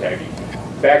that jaw tagging.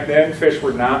 Back then, fish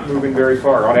were not moving very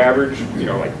far. On average, you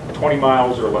know, like 20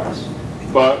 miles or less.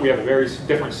 But we have a very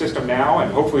different system now,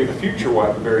 and hopefully in the future we'll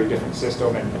have a very different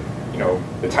system. And you know,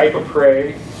 the type of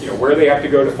prey, you know, where they have to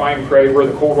go to find prey, where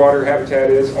the cold water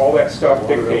habitat is, all that stuff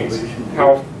dictates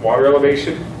how water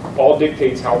elevation, all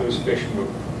dictates how those fish move.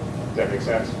 Does that make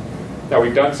sense? Now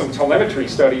we've done some telemetry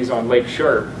studies on Lake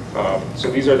Sharp.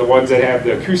 So these are the ones that have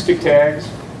the acoustic tags.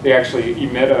 They actually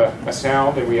emit a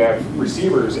sound, and we have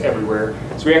receivers everywhere.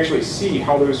 So we actually see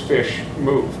how those fish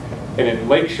move. And in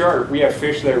Lake Sharp, we have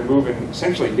fish that are moving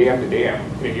essentially dam to dam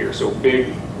in a year. So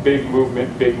big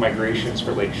movement, big migrations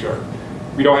for Lake Sharp.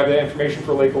 We don't have that information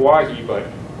for Lake Oahe, but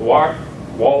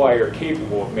walleye are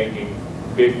capable of making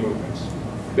big movements.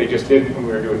 They just didn't when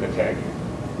we were doing the tagging.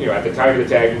 You know, at the time of the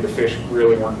tagging, the fish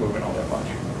really weren't moving all that much.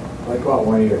 I caught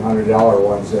one of your $100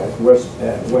 ones at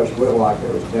West Whitlock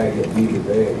that was tagged at Beaver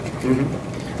Bay.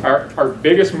 Mm-hmm. Our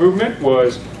biggest movement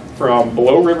was from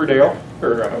below Riverdale,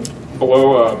 or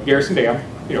below Garrison Dam,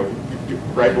 you know,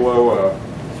 right below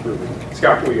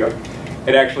Scottsdale.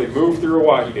 It actually moved through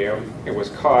Oahe Dam. It was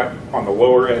caught on the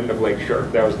lower end of Lake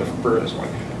Sharp. That was the furthest one.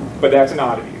 But that's an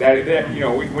oddity. That you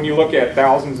know, when you look at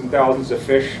thousands and thousands of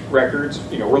fish records,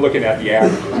 you know, we're looking at the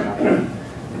averages.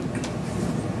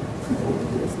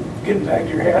 Getting back to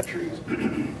your hatcheries,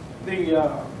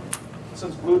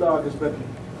 since Blue Dog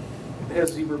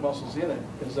has zebra mussels in it,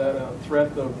 is that a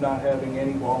threat of not having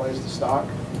any walleyes to stock?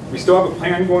 We still have a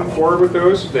plan going forward with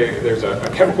those. There's a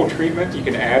chemical treatment you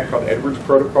can add called the Edwards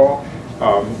protocol.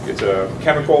 It's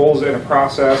chemicals in a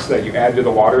process that you add to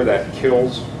the water that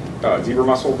kills zebra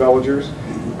mussel velagers.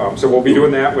 So we'll be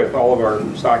doing that with all of our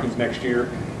stockings next year.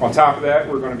 On top of that,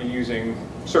 we're going to be using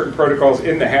certain protocols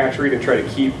in the hatchery to try to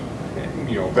keep,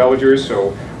 velagers.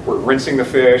 So we're rinsing the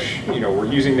fish. We're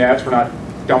using nets. We're not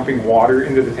dumping water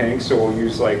into the tanks. So we'll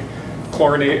use like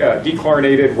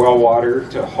dechlorinated well water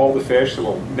to hull the fish. So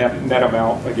we'll net them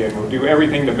out. Again, we'll do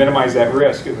everything to minimize that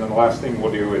risk. And then the last thing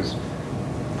we'll do is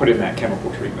put in that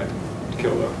chemical treatment to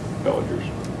kill the velagers.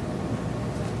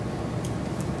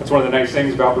 That's one of the nice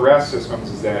things about the RAS systems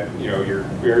is that you're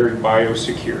very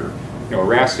biosecure. A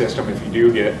RAS system, if you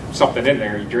do get something in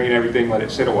there, you drain everything, let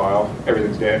it sit a while,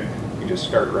 everything's dead. You just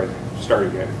start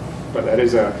again. But that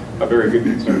is a very good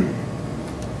concern.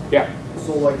 Yeah.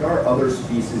 So like our other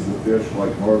species of fish,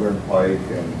 like northern pike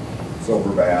and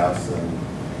silver bass and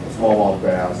smallmouth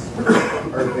bass,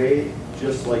 are they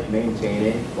just like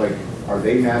maintaining? Like, are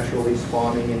they naturally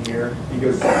spawning in here?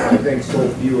 Because I think so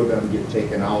few of them get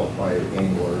taken out by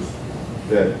anglers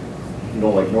that,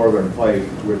 like northern pike,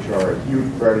 which are a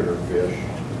huge predator fish,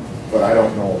 but I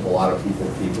don't know if a lot of people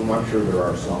keep them. I'm sure there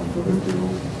are some that do.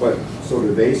 But so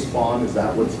do they spawn? Is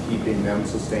that what's keeping them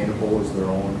sustainable? Is their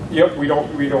own? Yep, we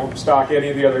don't stock any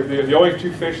of the other. The only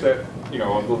two fish that the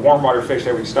warm water fish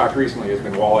that we stocked recently has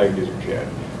been walleye and gizzard shad.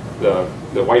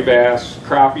 The white bass,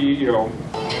 crappie, yellow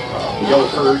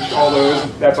perch, all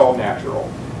those, that's all natural.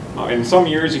 In some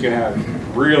years you can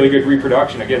have really good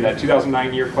reproduction. Again, that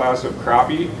 2009 year class of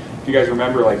crappie, if you guys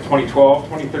remember like 2012,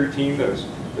 2013, those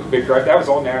big crappie, that was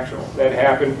all natural. That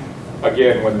happened,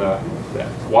 again, when the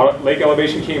lake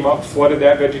elevation came up, flooded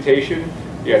that vegetation,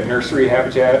 you had nursery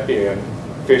habitat, and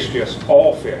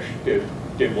all fish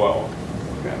did well.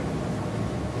 Okay.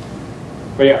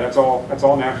 But yeah, that's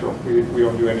all natural. We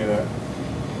don't do any of that.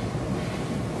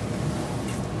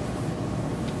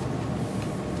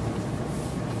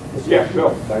 Yeah,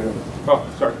 Bill.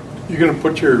 Oh, sorry. You're going to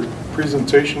put your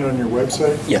presentation on your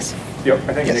website? Yes. Yep,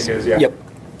 I think Nick is, yeah. Yep.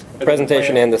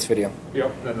 Presentation and this video.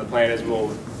 Yep, and the plan is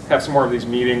we'll have some more of these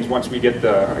meetings once we get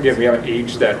again, we haven't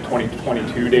aged that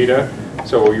 2022 data,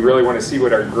 so we really want to see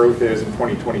what our growth is in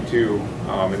 2022,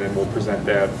 and then we'll present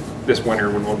that this winter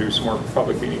when we'll do some more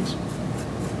public meetings.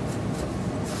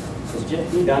 Has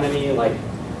GFP done any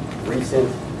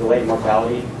recent delayed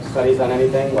mortality studies on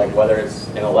anything? Like whether it's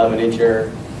an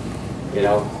 11-incher,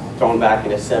 thrown back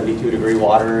into 72-degree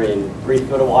water in 3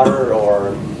 foot of water, or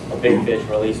a big fish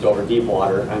released over deep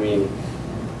water? I mean,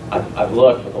 I've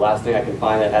looked, but the last thing I can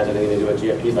find that has anything to do with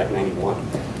GFP is like 91.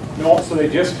 No, so they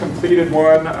just completed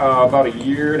one about a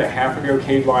year and a half ago.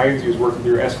 Cade Lyons, he was working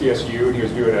through SVSU, and he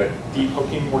was doing a deep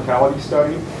hooking mortality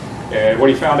study. And what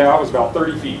he found out was about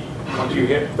 30 feet. Once you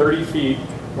hit 30 feet,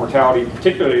 mortality,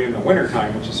 particularly in the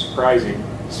wintertime, which is surprising,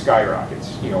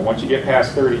 skyrockets. Once you get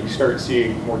past 30, you start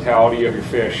seeing mortality of your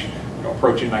fish,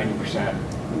 approaching 90%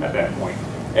 at that point.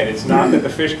 And it's not that the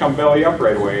fish come belly up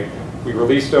right away. We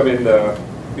released them in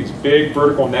these big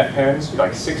vertical net pens,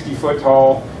 like 60 foot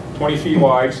tall, 20 feet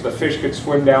wide, so the fish could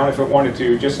swim down if it wanted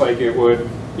to, just like it would,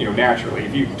 naturally.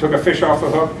 If you took a fish off the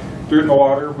hook, threw it in the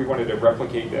water, we wanted to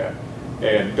replicate that.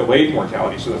 And delayed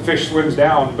mortality, so the fish swims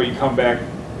down, but you come back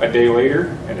a day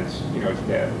later, and it's, it's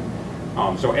dead.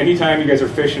 So anytime you guys are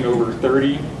fishing over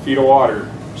 30 feet of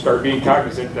water, start being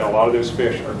cognizant that a lot of those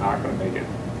fish are not going to make it.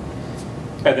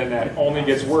 And then that only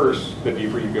gets worse the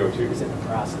deeper you go to. It's in the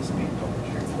process of being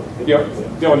published. Yep.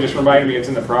 Dylan just reminded me it's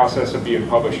in the process of being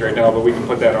published right now, but we can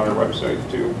put that on our website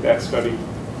too, that study.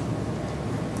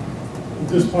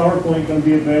 Is this PowerPoint going to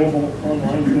be available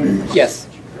online too? Yes.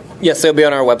 Yes, it'll be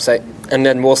on our website. And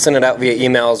then we'll send it out via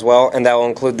email as well, and that will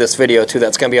include this video too.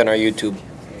 That's going to be on our YouTube.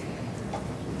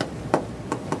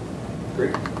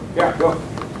 Great. Yeah, go.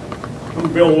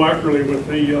 I'm Bill Wackerly with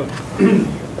the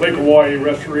Lake Hawaii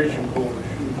Restoration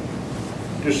Coalition.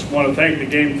 Just want to thank the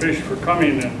Game Fish for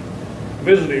coming and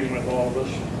visiting with all of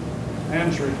us,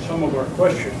 answering some of our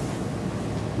questions.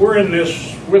 We're in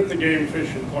this with the Game Fish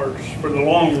and Parks for the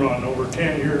long run, over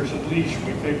 10 years at least,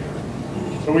 we figure.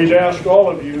 So we'd ask all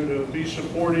of you to be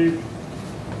supportive,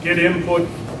 get input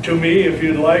to me if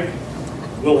you'd like.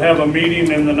 We'll have a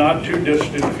meeting in the not too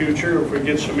distant future if we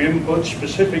get some input,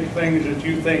 specific things that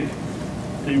you think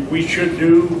that we should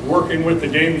do working with the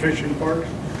Game Fish and Parks.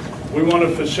 We want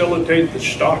to facilitate the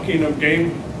stocking of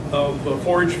game, of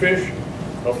forage fish,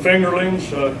 of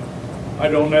fingerlings. I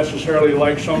don't necessarily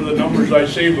like some of the numbers I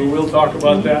see, but we'll talk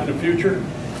about that in the future.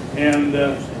 And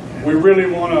we really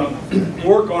want to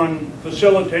work on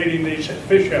facilitating these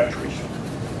fish hatcheries.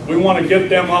 We want to get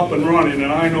them up and running,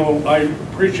 and I know I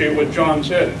appreciate what John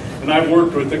said, and I've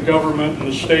worked with the government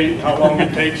and the state, how long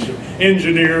it takes,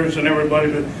 engineers and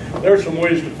everybody, but there's some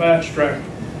ways to fast track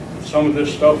some of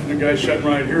this stuff, and the guy sitting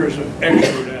right here is an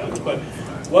expert at it. But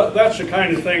that's the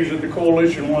kind of things that the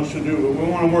coalition wants to do. We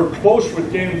want to work close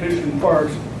with Game Fish and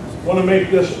Parks, want to make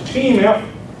this a team effort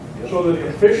so that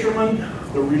the fishermen,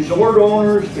 the resort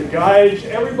owners, the guides,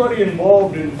 everybody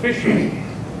involved in fishing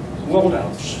will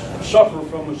suffer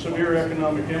from a severe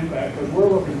economic impact, because we're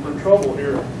looking for trouble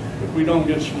here if we don't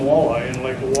get some walleye in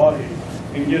Lake Oahe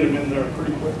and get them in there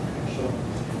pretty quickly. So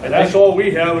that's all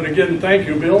we have, and again, thank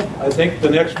you, Bill. I think the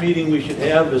next meeting we should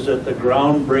have is at the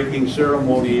groundbreaking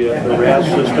ceremony at the RAS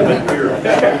system at Pier.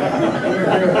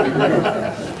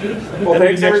 Well,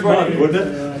 thanks everybody. Month,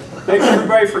 wouldn't it? Thanks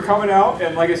everybody for coming out,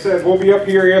 and like I said, we'll be up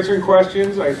here answering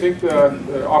questions. I think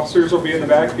the officers will be in the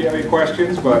back if you have any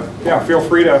questions, but yeah, feel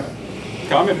free to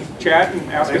come and chat and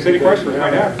ask us any questions you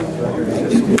might have.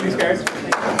 Thanks guys.